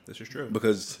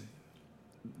 Because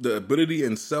the ability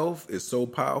in self is so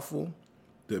powerful.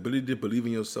 The ability to believe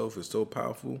in yourself is so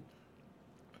powerful.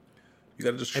 You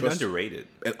gotta just trust.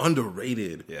 And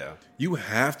underrated. Yeah. You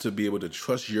have to be able to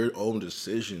trust your own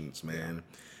decisions, man.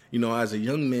 You know, as a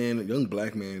young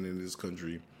black man in this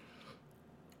country,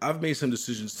 I've made some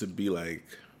decisions to be like,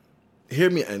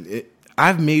 hear me, and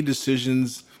I've made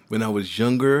decisions when I was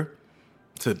younger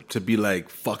to be like,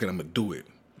 fuck it, I'm gonna do it.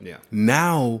 Yeah.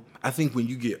 Now, I think when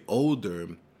you get older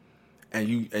and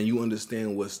you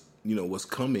understand what's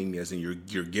coming, as in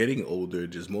you're getting older,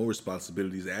 there's more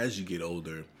responsibilities as you get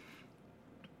older.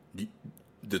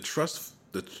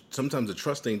 Sometimes the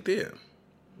trust ain't there.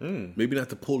 Maybe not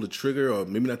to pull the trigger, or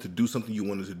maybe not to do something you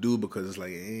wanted to do because it's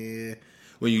like,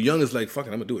 when you're young, it's like, fuck it,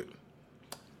 I'm gonna do it.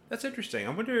 That's interesting. I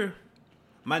wonder.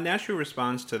 My natural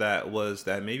response to that was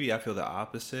that maybe I feel the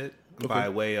opposite by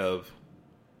way of.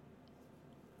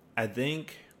 I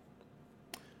think.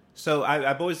 So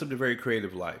I've always lived a very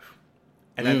creative life,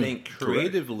 and I think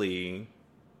creatively,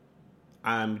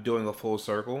 I'm doing a full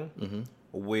circle.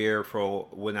 Where for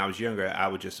when I was younger, I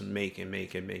would just make.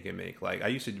 Like I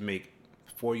used to make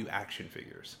For You action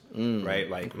figures, right?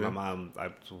 Like my mom, I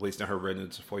was wasting her renting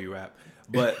For You rap,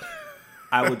 but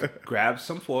I would grab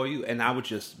some For You and I would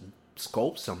just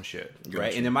sculpt some shit,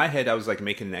 right? And in my head, I was like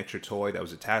making an extra toy that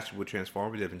was attached with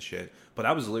transformative and shit, but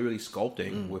I was literally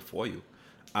sculpting with For You.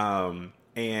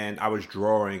 And I was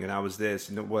drawing and I was this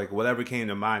and like whatever came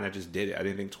to mind, I just did it. I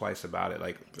didn't think twice about it.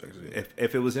 Like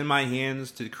if it was in my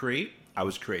hands to create, I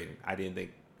was creating. I didn't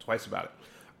think twice about it.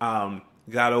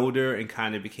 Got older and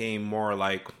kind of became more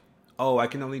like, oh, I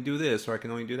can only do this or I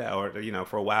can only do that. Or, you know,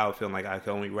 for a while feeling like I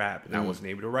could only rap and I wasn't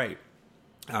able to write.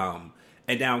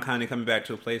 And now I'm kind of coming back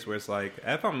to a place where it's like,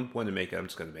 if I'm going to make it, I'm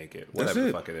just going to make it. Whatever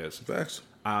the fuck it is. Facts.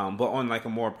 But on like a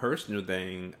more personal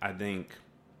thing, I think,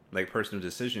 like personal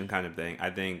decision kind of thing, I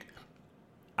think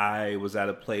I was at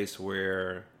a place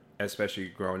where, especially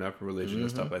growing up in religion and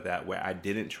stuff like that, where I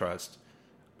didn't trust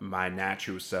my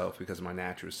natural self because my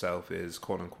natural self is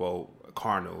quote unquote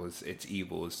carnal, it's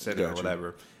evil, it's sin or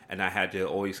whatever. And I had to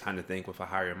always kind of think with a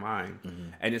higher mind.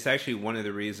 And it's actually one of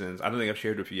the reasons, I don't think I've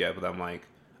shared with you yet, but I'm like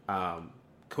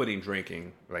quitting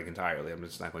drinking like entirely. I'm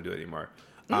just not going to do it anymore.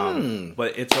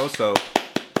 But it's also,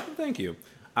 thank you.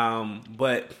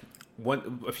 But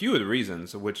a few of the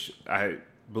reasons, which I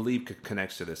believe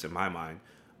connects to this in my mind,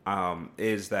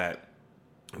 is that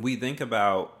we think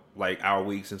about like our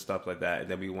weeks and stuff like that,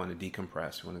 and then we want to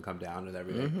decompress, we want to come down with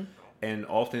everything. And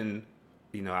often,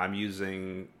 you know, I'm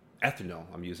using ethanol,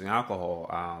 I'm using alcohol,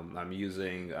 I'm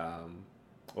using,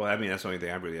 well, I mean, that's the only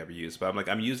thing I really ever use, but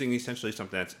I'm using essentially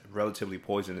something that's relatively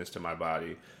poisonous to my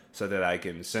body so that I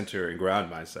can center and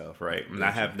ground myself, right? And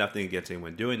I have nothing against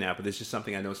anyone doing that, but it's just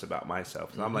something I notice about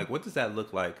myself. So I'm like, what does that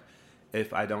look like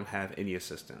if I don't have any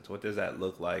assistance? What does that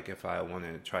look like if I want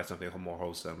to try something more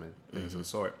wholesome and things of the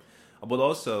sort? But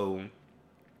also,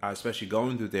 especially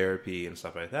going through therapy and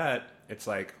stuff like that, it's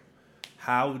like,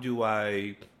 how do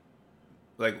I,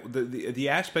 Like the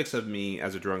aspects of me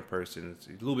as a drunk person is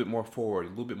a little bit more forward, a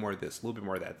little bit more of this, a little bit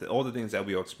more of that. All the things that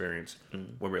we all experience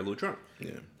when we're a little drunk.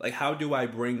 Yeah. Like, how do I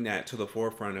bring that to the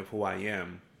forefront of who I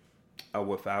am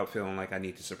without feeling like I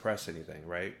need to suppress anything,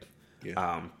 right?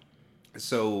 Yeah.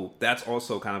 So that's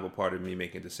also kind of a part of me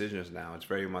making decisions now. It's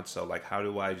very much so like, how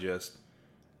do I just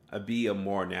be a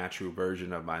more natural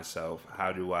version of myself?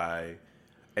 How do I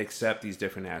accept these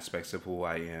different aspects of who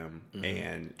I am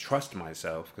and trust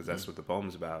myself, because that's what the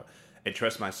poem's about, and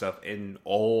trust myself in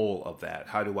all of that?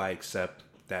 How do I accept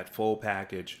that full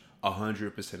package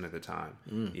 100% of the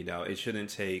time? You know, it shouldn't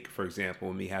take, for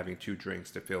example, me having 2 drinks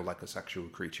to feel like a sexual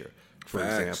creature, for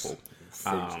example.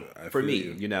 For me,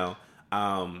 you know.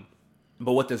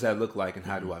 But what does that look like, and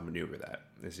how do I maneuver that,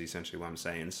 is essentially what I'm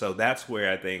saying. So that's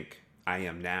where I think I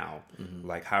am now.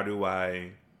 Like, how do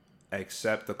I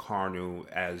accept the carnal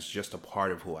as just a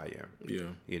part of who I am? Yeah.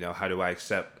 You know, how do I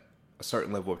accept a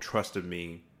certain level of trust of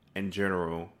me in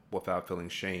general without feeling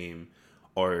shame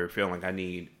or feeling like I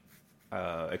need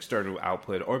external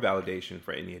output or validation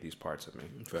for any of these parts of me?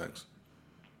 Facts.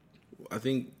 I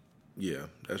think, yeah,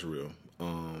 that's real.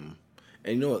 And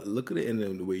you know what? Look at it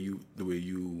in the way you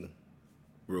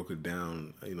broke it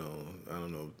down. You know, I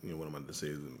don't know. You know what I'm about to say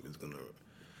is gonna.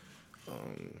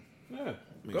 Yeah,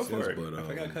 go for it. But, if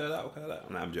I gotta cut it out, cut it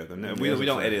out. No, I'm joking. No, we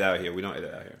don't edit out here. We don't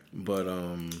edit out here. But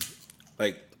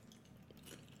like,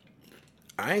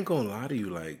 I ain't gonna lie to you.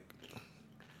 Like,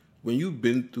 when you've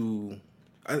been through,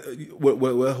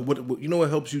 what you know what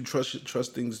helps you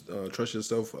trust things, trust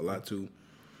yourself a lot too.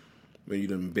 When you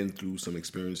done been through some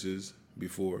experiences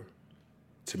before,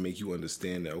 to make you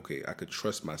understand that, okay, I could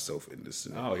trust myself in this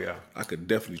scenario. Oh yeah, I could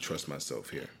definitely trust myself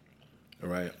here. All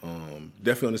right.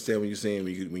 Definitely understand what you're saying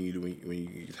when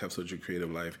you have such a creative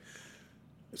life.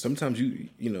 Sometimes you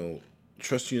know,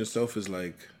 trusting yourself is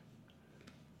like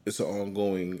it's an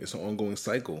ongoing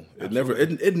cycle.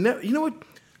 Absolutely. It never you know what?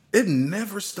 It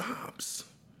never stops.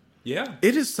 Yeah.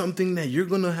 It is something that you're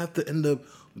gonna have to end up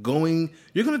going.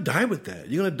 You're gonna die with that.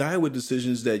 You're gonna die with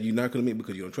decisions that you're not gonna make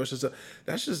because you don't trust yourself.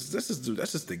 That's just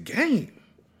the game.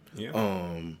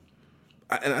 Yeah.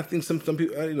 And I think some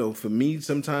people, you know, for me,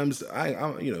 sometimes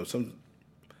I you know, some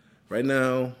right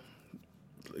now,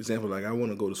 example, like I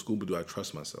want to go to school, but do I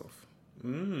trust myself?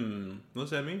 What does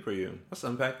that mean for you? Let's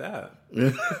unpack that.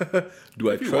 Do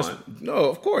I trust? No,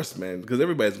 of course, man, because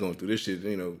everybody's going through this shit.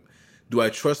 You know, do I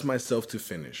trust myself to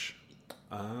finish?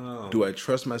 Oh. Do I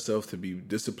trust myself to be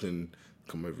disciplined,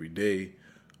 come every day,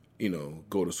 you know,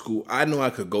 go to school? I know I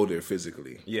could go there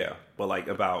physically. Yeah, but like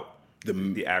about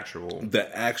the actual like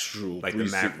the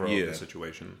macro of the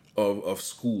situation of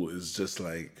school is just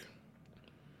like,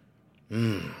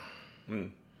 because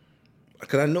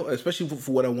I know, especially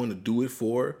for what I want to do it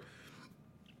for.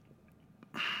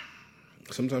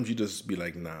 Sometimes you just be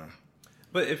like, nah.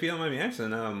 But if you don't mind me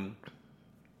asking,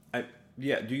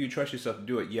 do you trust yourself to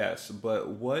do it? Yes, but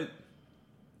what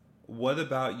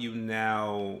about you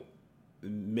now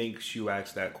makes you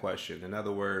ask that question? In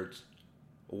other words,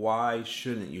 why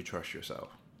shouldn't you trust yourself?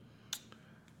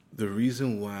 The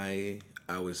reason why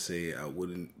I would say I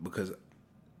wouldn't, because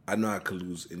I know I could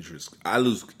lose interest. I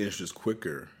lose interest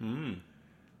quicker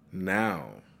now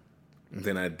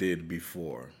than I did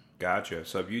before. Gotcha.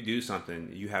 So if you do something,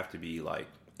 you have to be like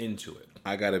into it.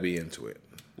 I got to be into it.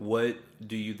 What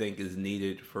do you think is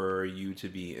needed for you to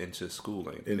be into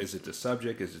schooling? Is it the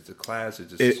subject? Is it the class?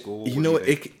 Is it the school? You know,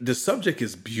 the subject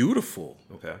is beautiful.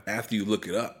 Okay. After you look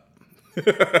it up.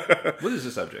 What is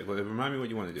the subject? Remind me what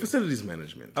you want to do. Facilities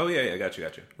management. Oh yeah, got you.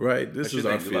 Right, this is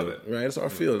our field. Right, it's our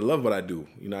field. I love what I do.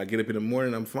 You know, I get up in the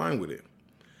morning, I'm fine with it.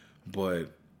 But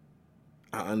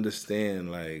I understand,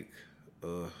 like,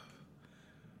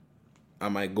 I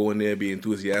might go in there, be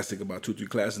enthusiastic about 2-3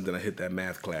 classes, and then I hit that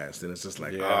math class. Then it's just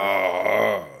like, do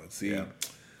I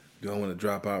want to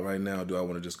drop out right now? Or do I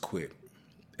want to just quit?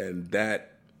 And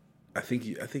that, I think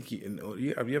you have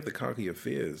to conquer your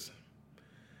fears.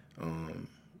 Do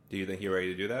you think you're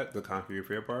ready to do that? The conquer your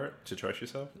fear part? To trust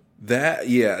yourself? That,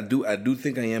 yeah, I do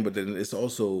think I am, but then it's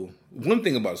also, one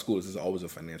thing about school is there's always a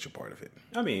financial part of it.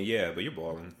 I mean, yeah, but you're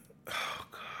balling. Oh,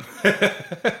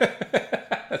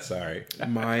 God. Sorry.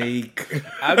 Mike.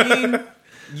 I mean,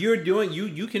 you're doing,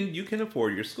 you can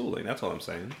afford your schooling. That's all I'm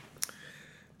saying.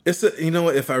 It's you know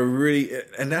what, if I really,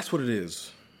 and that's what it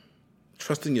is.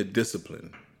 Trusting your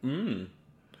discipline.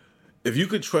 If you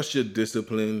could trust your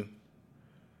discipline,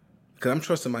 because I'm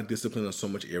trusting my discipline in so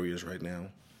much areas right now.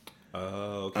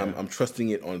 Oh, okay. I'm trusting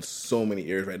it on so many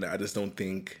areas right now. I just don't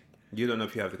think you don't know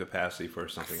if you have the capacity for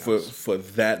something else for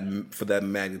that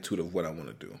magnitude of what I want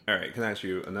to do. All right, can I ask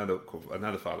you another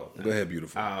follow up? Go ahead,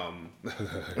 beautiful.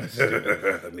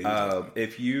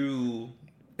 If you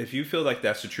if you feel like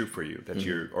that's the truth for you, that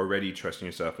you're already trusting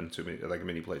yourself into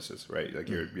many places, right? Like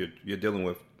you're dealing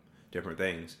with different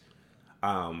things.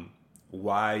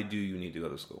 Why do you need to go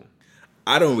to school?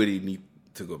 I don't really need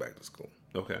to go back to school.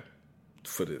 Okay.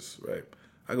 For this, right?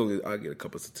 I get a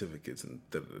couple of certificates and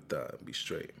be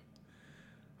straight.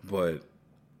 But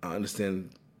I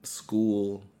understand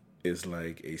school is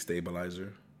like a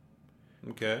stabilizer.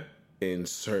 Okay. In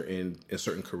certain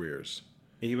careers.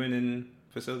 Even in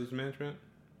facilities management?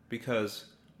 Because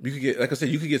you could get, like I said,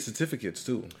 you could get certificates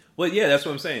too. Well, yeah, that's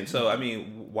what I'm saying. So, I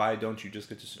mean, why don't you just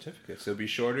get the certificates? It'll be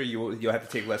shorter. You'll have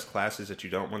to take less classes that you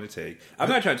don't want to take. I'm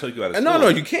not trying to take you out of school. No,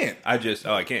 you can't. I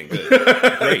can't. Good.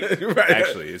 Great. Right.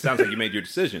 Actually, it sounds like you made your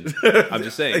decision. I'm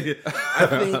just saying. I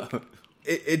think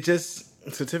it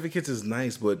just, certificates is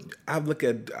nice, but I looked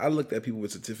at people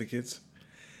with certificates,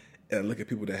 and I look at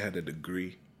people that had a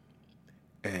degree,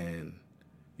 and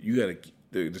the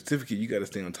certificate you got to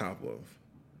stay on top of.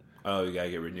 Oh, you gotta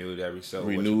get renewed every so.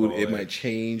 Renewed. It might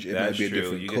change. It might be a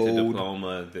different code. You get the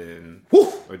diploma, then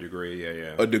a degree.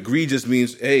 Yeah. A degree just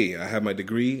means, hey, I have my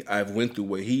degree. I've went through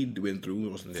what he went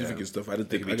through. Certificate stuff. I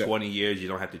didn't think it could be 20 years. You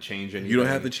don't have to change anything. You don't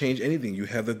have to change anything. You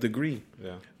have the degree.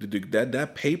 Yeah.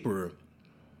 That paper.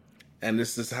 And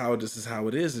this is how it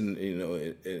is, and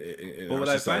Well, what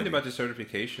I find about the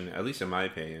certification, at least in my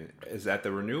opinion, is that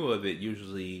the renewal of it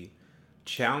usually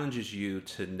challenges you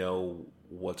to know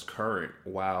what's current.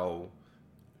 While,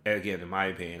 again, in my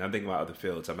opinion, I'm thinking about other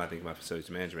fields. I'm not thinking about facilities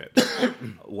management.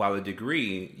 While a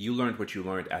degree, you learned what you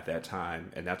learned at that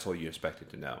time, and that's all you expected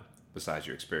to know, besides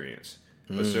your experience.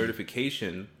 A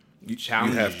certification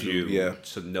challenges you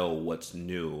to know what's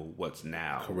new, what's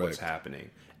now, what's happening.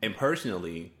 And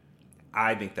personally,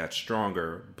 I think that's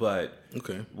stronger, but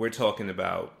we're talking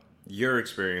about your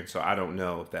experience, so I don't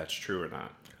know if that's true or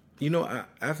not.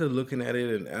 After looking at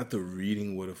it and after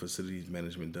reading what a facilities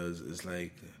management does, it's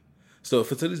like, so a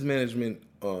facilities management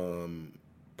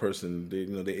person,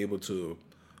 they're able to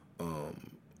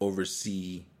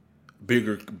oversee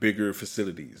bigger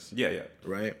facilities. Yeah.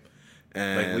 Right?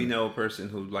 And like we know a person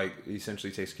who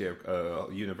essentially takes care of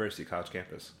a university, college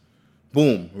campus.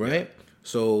 Boom, right?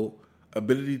 So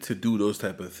ability to do those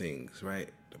type of things, right?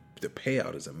 The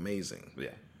payout is amazing. Yeah.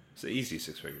 It's easy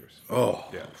 6 figures. Oh,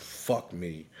 yeah. Fuck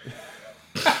me.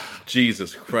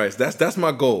 Jesus Christ. That's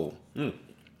my goal.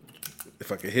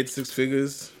 If I could hit 6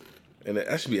 figures, and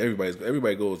that should be everybody's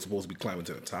goal is supposed to be climbing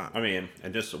to the top. I mean,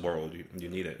 in this world, you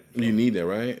need it. So. You need it,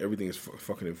 right? Everything is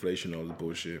fucking inflation, all this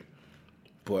bullshit.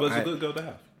 But it's a good goal to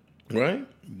have. Right?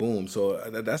 Boom. So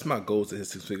that's my goal, to hit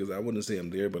 6 figures. I wouldn't say I'm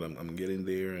there, but I'm getting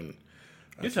there. And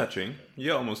you're touching.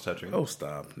 You're almost touching. Oh,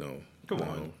 stop. No. Come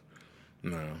on.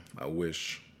 No. I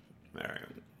wish. All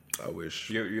right. I wish.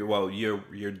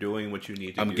 You're doing what you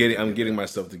need to do. I'm getting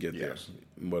myself to get there.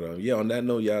 But on that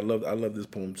note, I love this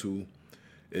poem too.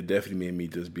 It definitely made me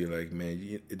just be like,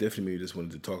 man, it definitely made me just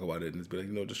wanted to talk about it and just be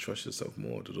like, just trust yourself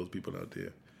more, to those people out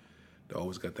there that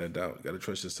always got that doubt. You got to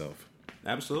trust yourself.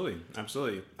 Absolutely.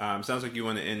 Sounds like you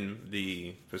want to end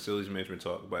the facilities management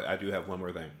talk, but I do have one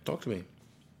more thing. Talk to me.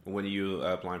 When are you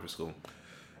applying for school?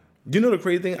 You know the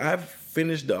crazy thing? I've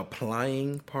finished the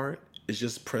applying part. It's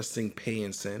just pressing pay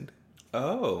and send.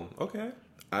 Oh, okay.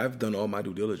 I've done all my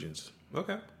due diligence.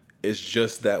 Okay. It's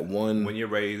just that one. When you're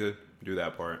ready to do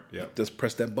that part, just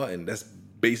press that button. That's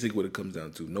basically what it comes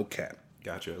down to. No cap.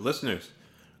 Gotcha. Listeners,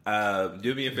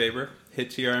 do me a favor. Hit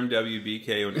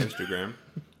TRMWBK on Instagram.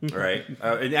 All right.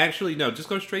 And actually, no, just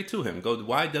go straight to him. Go to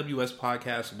YWS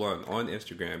Podcast 1 on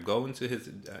Instagram. Go into his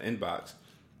inbox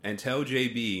and tell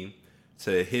JB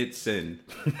to hit send.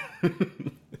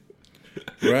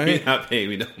 Right? You're not paying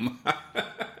me no mind.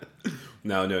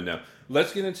 No.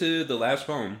 Let's get into the last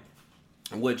poem,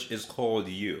 which is called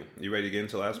You. You ready to get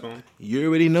into the last poem? You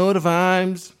already know the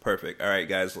vibes. Perfect. All right,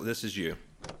 guys. This is You.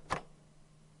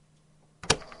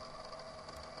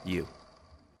 You.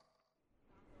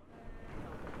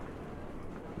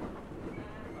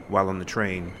 While on the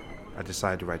train, I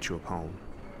decided to write you a poem.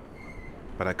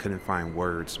 But I couldn't find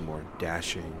words more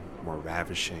dashing, more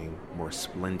ravishing, more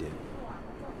splendid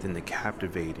than the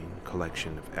captivating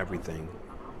collection of everything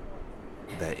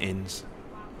that ends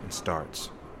and starts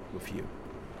with you.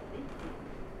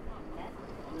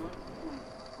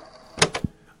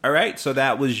 All right, so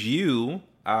that was You.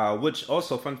 Which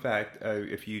also, fun fact,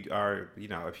 if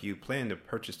you plan to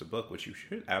purchase the book, which you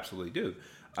should absolutely do,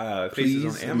 please,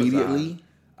 Faces on Amazon. Immediately.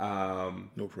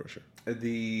 No pressure.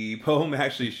 The poem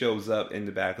actually shows up in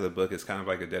the back of the book. It's kind of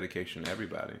like a dedication to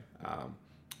everybody.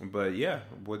 But yeah,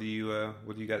 what do you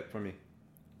got for me?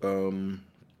 I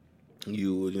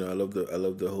love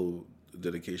the whole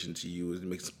dedication to you. It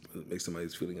makes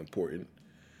somebody's feeling important.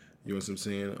 You know what I'm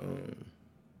saying?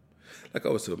 Like I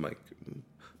always tell Mike,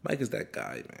 Mike is that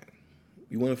guy, man.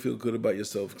 You want to feel good about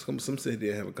yourself. Some say they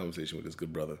have a conversation with his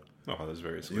good brother. Oh, that's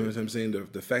very sweet. You know what I'm saying?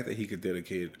 The fact that he could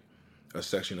dedicate a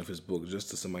section of his book just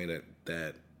to somebody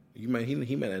that he might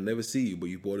not never see you, but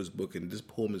you bought his book and this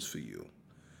poem is for you.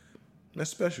 That's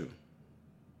special.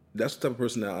 That's the type of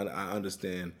person that I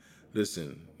understand.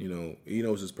 Listen, he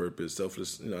knows his purpose.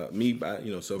 Selfless,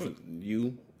 selfless.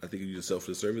 You, I think you do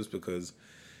selfless service because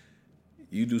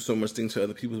you do so much things for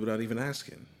other people without even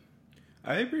asking.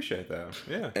 I appreciate that.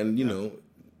 Yeah. And,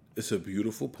 it's a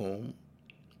beautiful poem.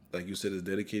 Like you said, it's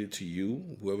dedicated to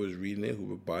you. Whoever's reading it,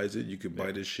 whoever buys it, you could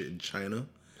buy this shit in China.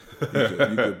 You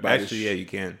could buy Actually, you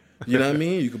can. You know what I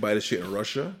mean? You could buy this shit in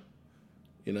Russia.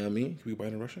 You know what I mean? Can we buy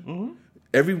it in Russia? Mm-hmm.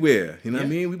 Everywhere. You know what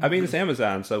I mean? It's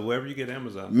Amazon, so wherever you get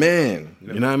Amazon. Man,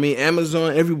 you know what I mean?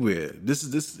 Amazon everywhere.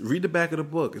 This. Read the back of the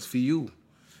book. It's for you.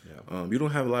 Yeah. You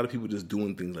don't have a lot of people just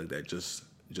doing things like that just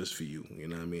for you. You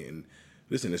know what I mean? And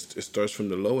listen, it starts from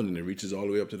the low and then it reaches all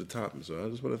the way up to the top. And so I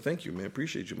just want to thank you, man.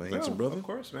 Appreciate you, my handsome brother. Of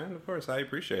course, man. Of course. I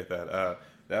appreciate that.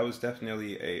 That was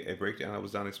definitely a breakdown I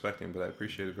was not expecting, but I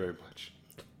appreciate it very much.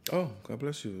 Oh, God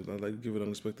bless you. I like to give it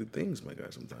unexpected things, my guy,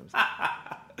 sometimes.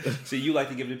 So you like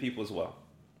to give it to people as well?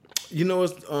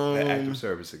 It's... act of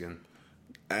service again.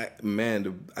 I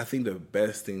think the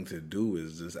best thing to do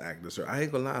is just act of service. I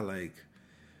ain't gonna lie, like...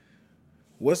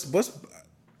 What's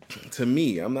to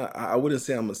me, I wouldn't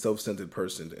say I'm a self-centered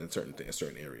person in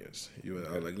certain areas.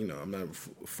 I'm not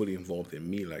fully involved in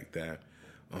me like that.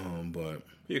 But...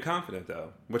 You're confident,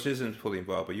 though. Which isn't fully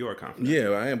involved, but you are confident. Yeah,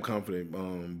 I am confident,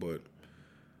 but...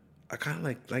 I kind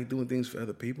of like doing things for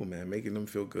other people, man, making them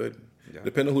feel good. Yeah.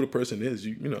 Depending on who the person is,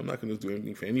 I'm not going to do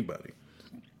anything for anybody.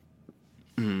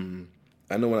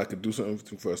 I know when I could do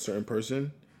something for a certain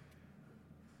person,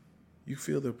 you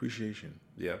feel the appreciation.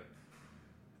 Yeah.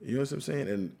 You know what I'm saying?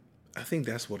 And I think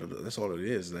that's all it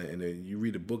is. And then you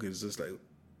read the book, it's just like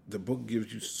the book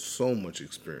gives you so much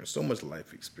experience, so much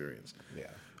life experience. Yeah.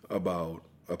 About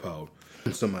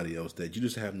somebody else that you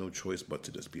just have no choice but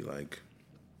to just be like,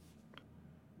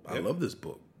 I love this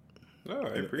book. Oh, I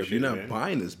appreciate it. If you're not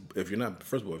buying this,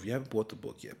 first of all, if you haven't bought the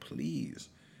book yet, please.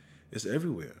 It's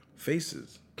everywhere.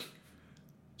 Faces.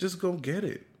 Just go get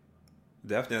it.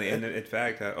 Definitely. And in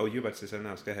fact, you're about to say something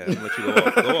else. Go ahead. I'll let you go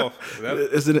off. Go off.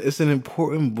 It's an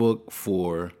important book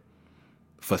for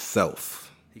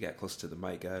self. You got close to the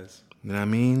mic, guys. You know what I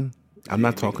mean? I'm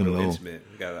not talking low. Intimate.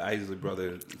 You got an Isley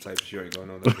brother type of shit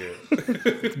going on up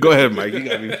here. Go ahead, Mike. You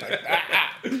got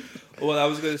me. Well, I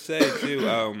was going to say, too,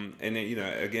 and then,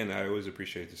 again, I always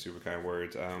appreciate the super kind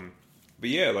words. But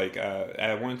yeah,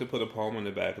 I wanted to put a poem on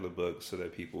the back of the book so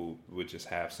that people would just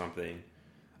have something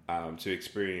to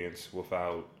experience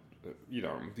without, you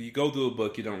go through a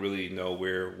book, you don't really know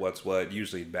what's what.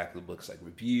 Usually the back of the book is like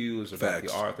reviews about the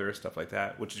author, stuff like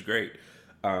that, which is great.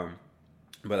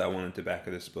 But I wanted the back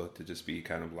of this book to just be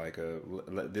kind of like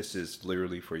this is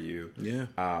literally for you. Yeah.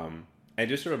 And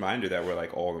just a reminder that we're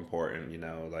all important,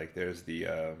 there's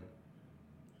the,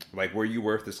 were you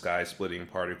worth the sky splitting,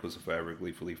 particles of forever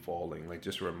gleefully falling?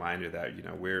 Just a reminder that,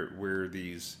 we're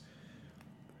these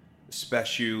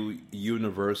special,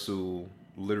 universal,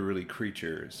 literally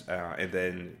creatures. And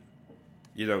then,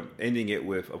 ending it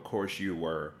with, of course you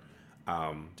were,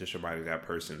 just reminding that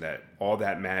person that all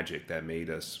that magic that made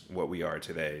us what we are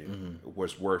today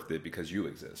was worth it because you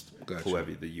exist, gotcha.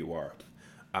 Whoever that you are.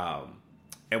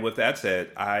 And with that said,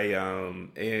 I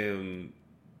am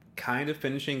kind of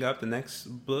finishing up the next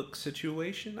book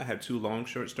situation. I have 2 long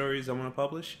short stories I want to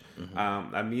publish. Mm-hmm.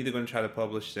 I'm either going to try to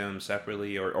publish them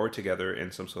separately or together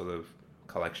in some sort of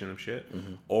collection of shit.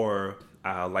 Mm-hmm. Or,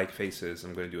 like Faces,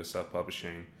 I'm going to do a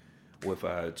self-publishing with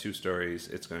 2 stories.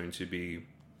 It's going to be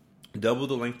double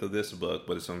the length of this book,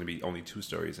 but it's going to be only 2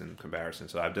 stories in comparison.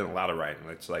 So I've done a lot of writing.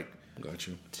 It's Got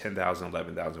you. 10,000,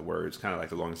 11,000 words, kind of like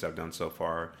the longest I've done so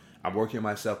far. I'm working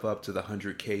myself up to the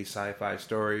 100K sci-fi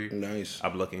story. Nice.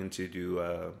 I'm looking to do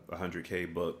a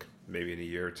 100K book maybe in a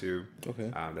year or 2.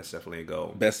 Okay. That's definitely a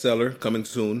goal. Bestseller coming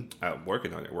soon.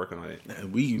 Working on it.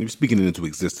 We're speaking it into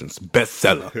existence.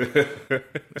 Bestseller.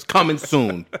 It's coming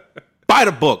soon. Buy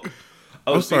the book.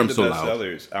 I'm sorry I'm so loud.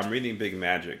 Bestsellers, I'm reading Big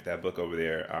Magic, that book over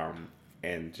there,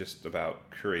 and just about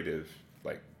creative,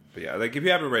 but yeah, if you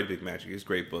haven't read Big Magic, it's a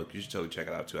great book. You should totally check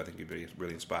it out too. I think you'd be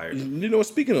really inspired.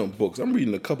 Speaking of books, I'm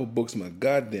reading a couple books my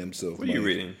goddamn self. What are you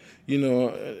reading?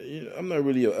 I'm not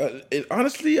really.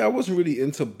 Honestly, I wasn't really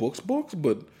into books,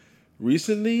 but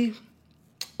recently,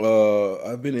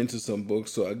 I've been into some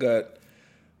books. So I got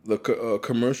the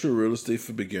Commercial Real Estate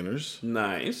for Beginners.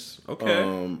 Nice.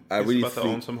 Okay. I really about to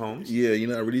own some homes. Yeah,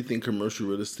 I really think commercial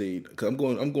real estate. Cause I'm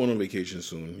going on vacation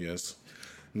soon. Yes,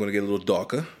 I'm going to get a little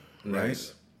darker. Nice.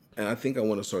 Right? And I think I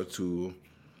want to start to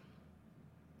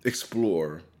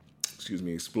explore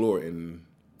in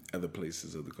other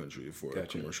places of the country for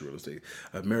commercial real estate.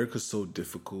 America's so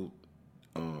difficult,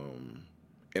 and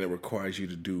it requires you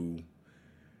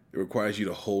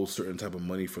to hold certain type of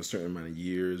money for a certain amount of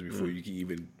years before you can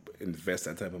even invest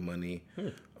that type of money.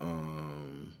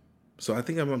 So I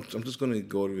think I'm just going to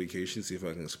go to vacation, see if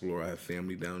I can explore. I have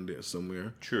family down there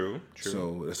somewhere. True.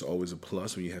 So that's always a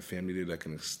plus when you have family there that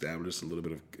can establish a little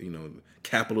bit of,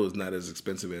 capital is not as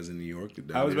expensive as in New York.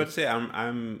 I was about to say,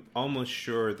 I'm almost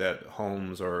sure that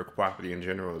homes or property in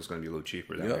general is going to be a little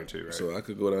cheaper down there too, right? So I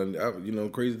could go down,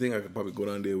 crazy thing, I could probably go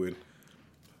down there with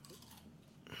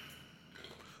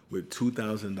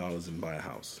 $2,000 and buy a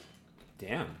house.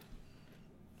 Damn.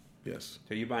 Yes.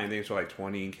 So you buying things for like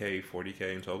 $20K,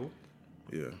 $40K in total?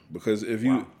 Yeah, because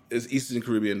it's Eastern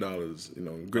Caribbean dollars,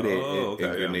 Grenada.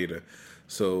 Yeah.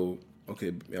 So my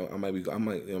trip I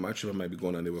might be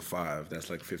going down there with 5. That's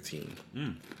like 15.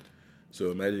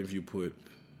 So imagine if you put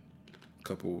a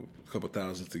couple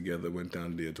thousands together, went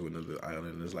down there to another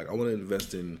island. It's like I want to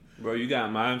invest in. Bro, you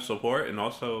got my support, and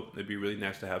also it'd be really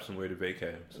nice to have somewhere to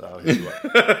vacate. So I'll hit you up.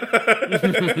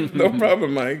 No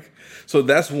problem, Mike. So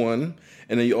that's one,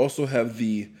 and then you also have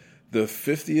the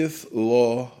 50th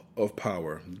Law of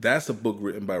Power. That's a book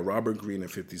written by Robert Greene and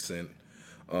 50 Cent.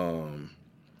 And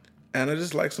I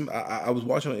just like I was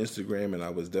watching on Instagram, and I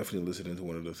was definitely listening to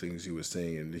one of the things he was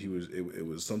saying, and it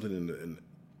was something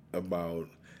about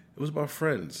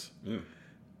friends.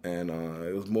 And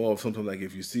it was more of something like,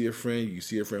 if you see a friend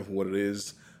for what it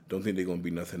is. Don't think they're going to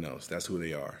be nothing else. That's who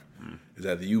they are. It's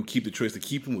either you keep the choice to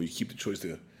keep them, or you keep the choice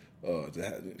to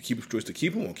keep the choice to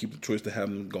keep them, or keep the choice to have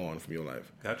them gone from your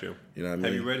life. Got you. You know what I mean?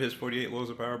 Have you read his 48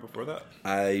 Laws of Power before that?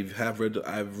 I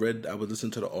was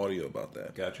listening to the audio about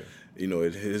that. Gotcha. I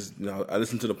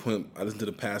listened to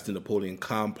the Past and Napoleon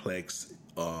Complex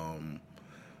part.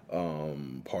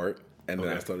 And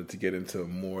then I started to get into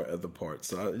more other parts.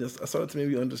 So I started to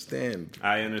maybe understand.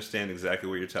 I understand exactly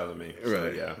what you're telling me. So,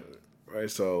 right. Yeah. Right.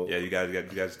 So yeah, you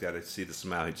guys got to see the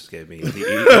smile he just gave me. He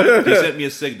sent me a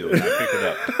signal, and I picked it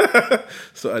up.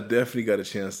 So I definitely got a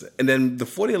chance to. And then the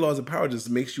 48 Laws of Power just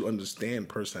makes you understand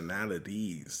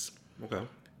personalities. Okay.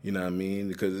 You know what I mean?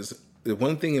 Because the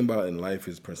one thing about in life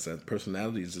is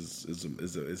personalities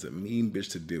is a mean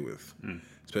bitch to deal with,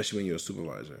 especially when you're a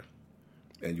supervisor.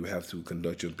 And you have to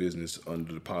conduct your business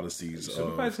under the policies.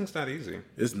 Supervising's not easy.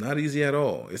 It's not easy at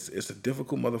all. It's a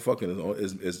difficult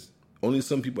motherfucking. It's only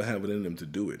some people have it in them to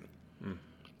do it.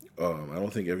 I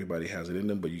don't think everybody has it in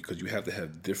them, but because you have to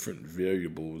have different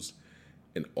variables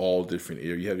in all different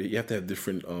areas. You have to have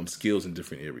different skills in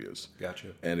different areas.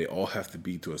 Gotcha. And they all have to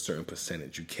be to a certain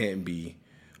percentage. You can't be.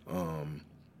 I'm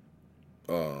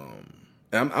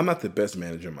not the best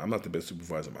manager. I'm not the best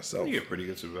supervisor myself. You're a pretty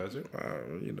good supervisor.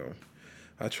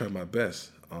 I try my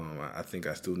best. I think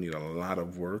I still need a lot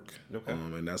of work. Okay.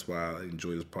 And that's why I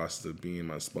enjoy this process of being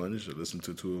my sponge. I listen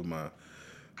to 2 of my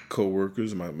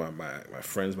co-workers, my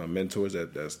friends, my mentors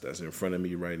that's in front of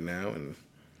me right now. And,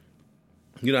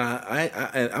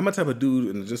 I'm a type of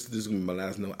dude, and this is going to be my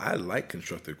last note, I like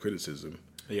constructive criticism.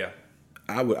 Yeah.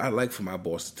 I like for my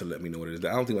boss to let me know what it is.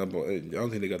 I don't think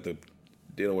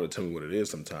they don't want to tell me what it is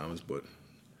sometimes, but...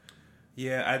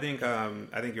 Yeah, I think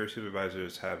your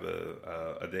supervisors have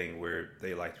a thing where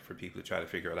they like for people to try to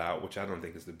figure it out, which I don't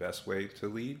think is the best way to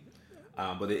lead,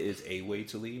 but it is a way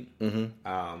to lead.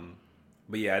 Mm-hmm.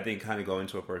 But yeah, I think kind of going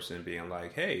to a person and being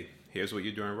like, "Hey, here's what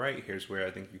you're doing right. Here's where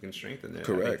I think you can strengthen it."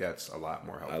 Correct. I think that's a lot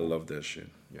more helpful. I love that shit.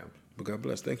 Yeah. But God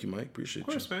bless. Thank you, Mike. Appreciate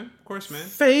you. Of course, man.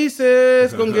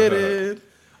 Faces, gonna get it.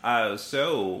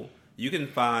 So you can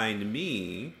find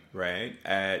me, right,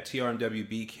 at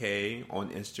TRMWBK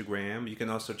on Instagram. You can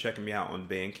also check me out on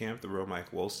Bandcamp, The Real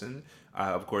Mike Wilson.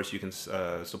 Of course, you can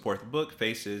support the book,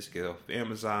 Faces, get it off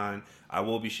Amazon. I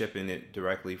will be shipping it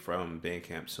directly from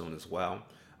Bandcamp soon as well.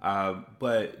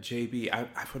 But JB, I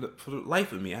for the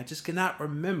life of me, I just cannot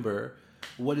remember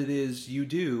what it is you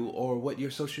do or what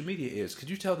your social media is. Could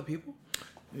you tell the people?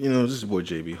 This is your boy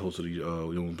JB, host of the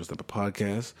Young Step a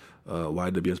podcast.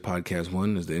 YWS Podcast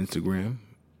 1 is the Instagram.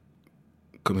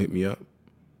 Come hit me up.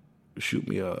 Shoot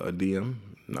me a DM,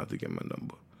 not to get my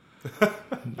number.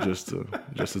 just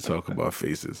to talk about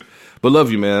faces. But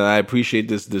love you, man. I appreciate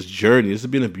this journey. This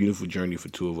has been a beautiful journey for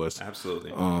 2 of us.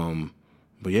 Absolutely.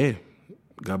 But yeah,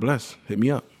 God bless. Hit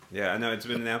me up. Yeah, I know it's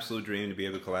been an absolute dream to be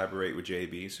able to collaborate with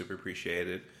JB. Super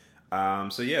appreciated.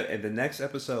 So yeah, in the next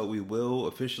episode, we will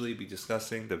officially be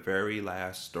discussing the very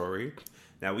last story.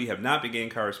 Now, we have not been getting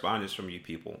correspondence from you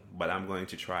people, but I'm going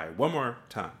to try one more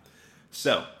time.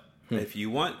 So, if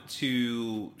you want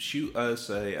to shoot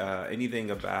us anything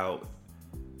about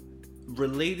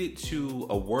related to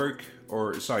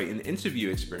an interview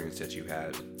experience that you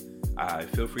had,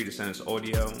 feel free to send us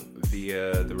audio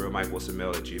via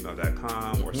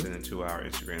therealmikewilsonmail@gmail.com or send it to our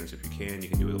Instagrams if you can. You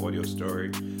can do an audio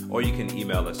story, or you can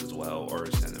email us as well, or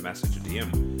send a message or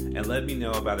DM. And let me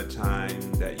know about a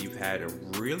time that you've had a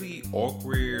really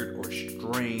awkward or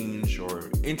strange or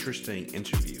interesting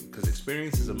interview, because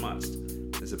experience is a must.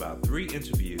 There's about 3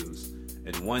 interviews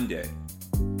in one day,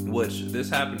 which this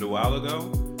happened a while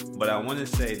ago, but I want to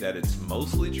say that it's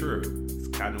mostly true. It's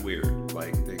kind of weird.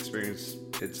 Like, the experience,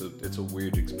 it's a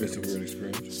weird experience. It's a weird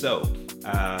experience. So,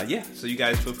 so you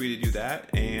guys feel free to do that.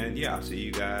 And yeah, I'll see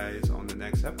you guys on the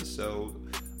next episode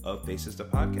of Faces the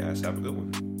Podcast. Have a good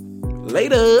one.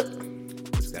 Later.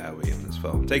 This guy waiting on his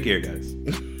phone. Take care, guys.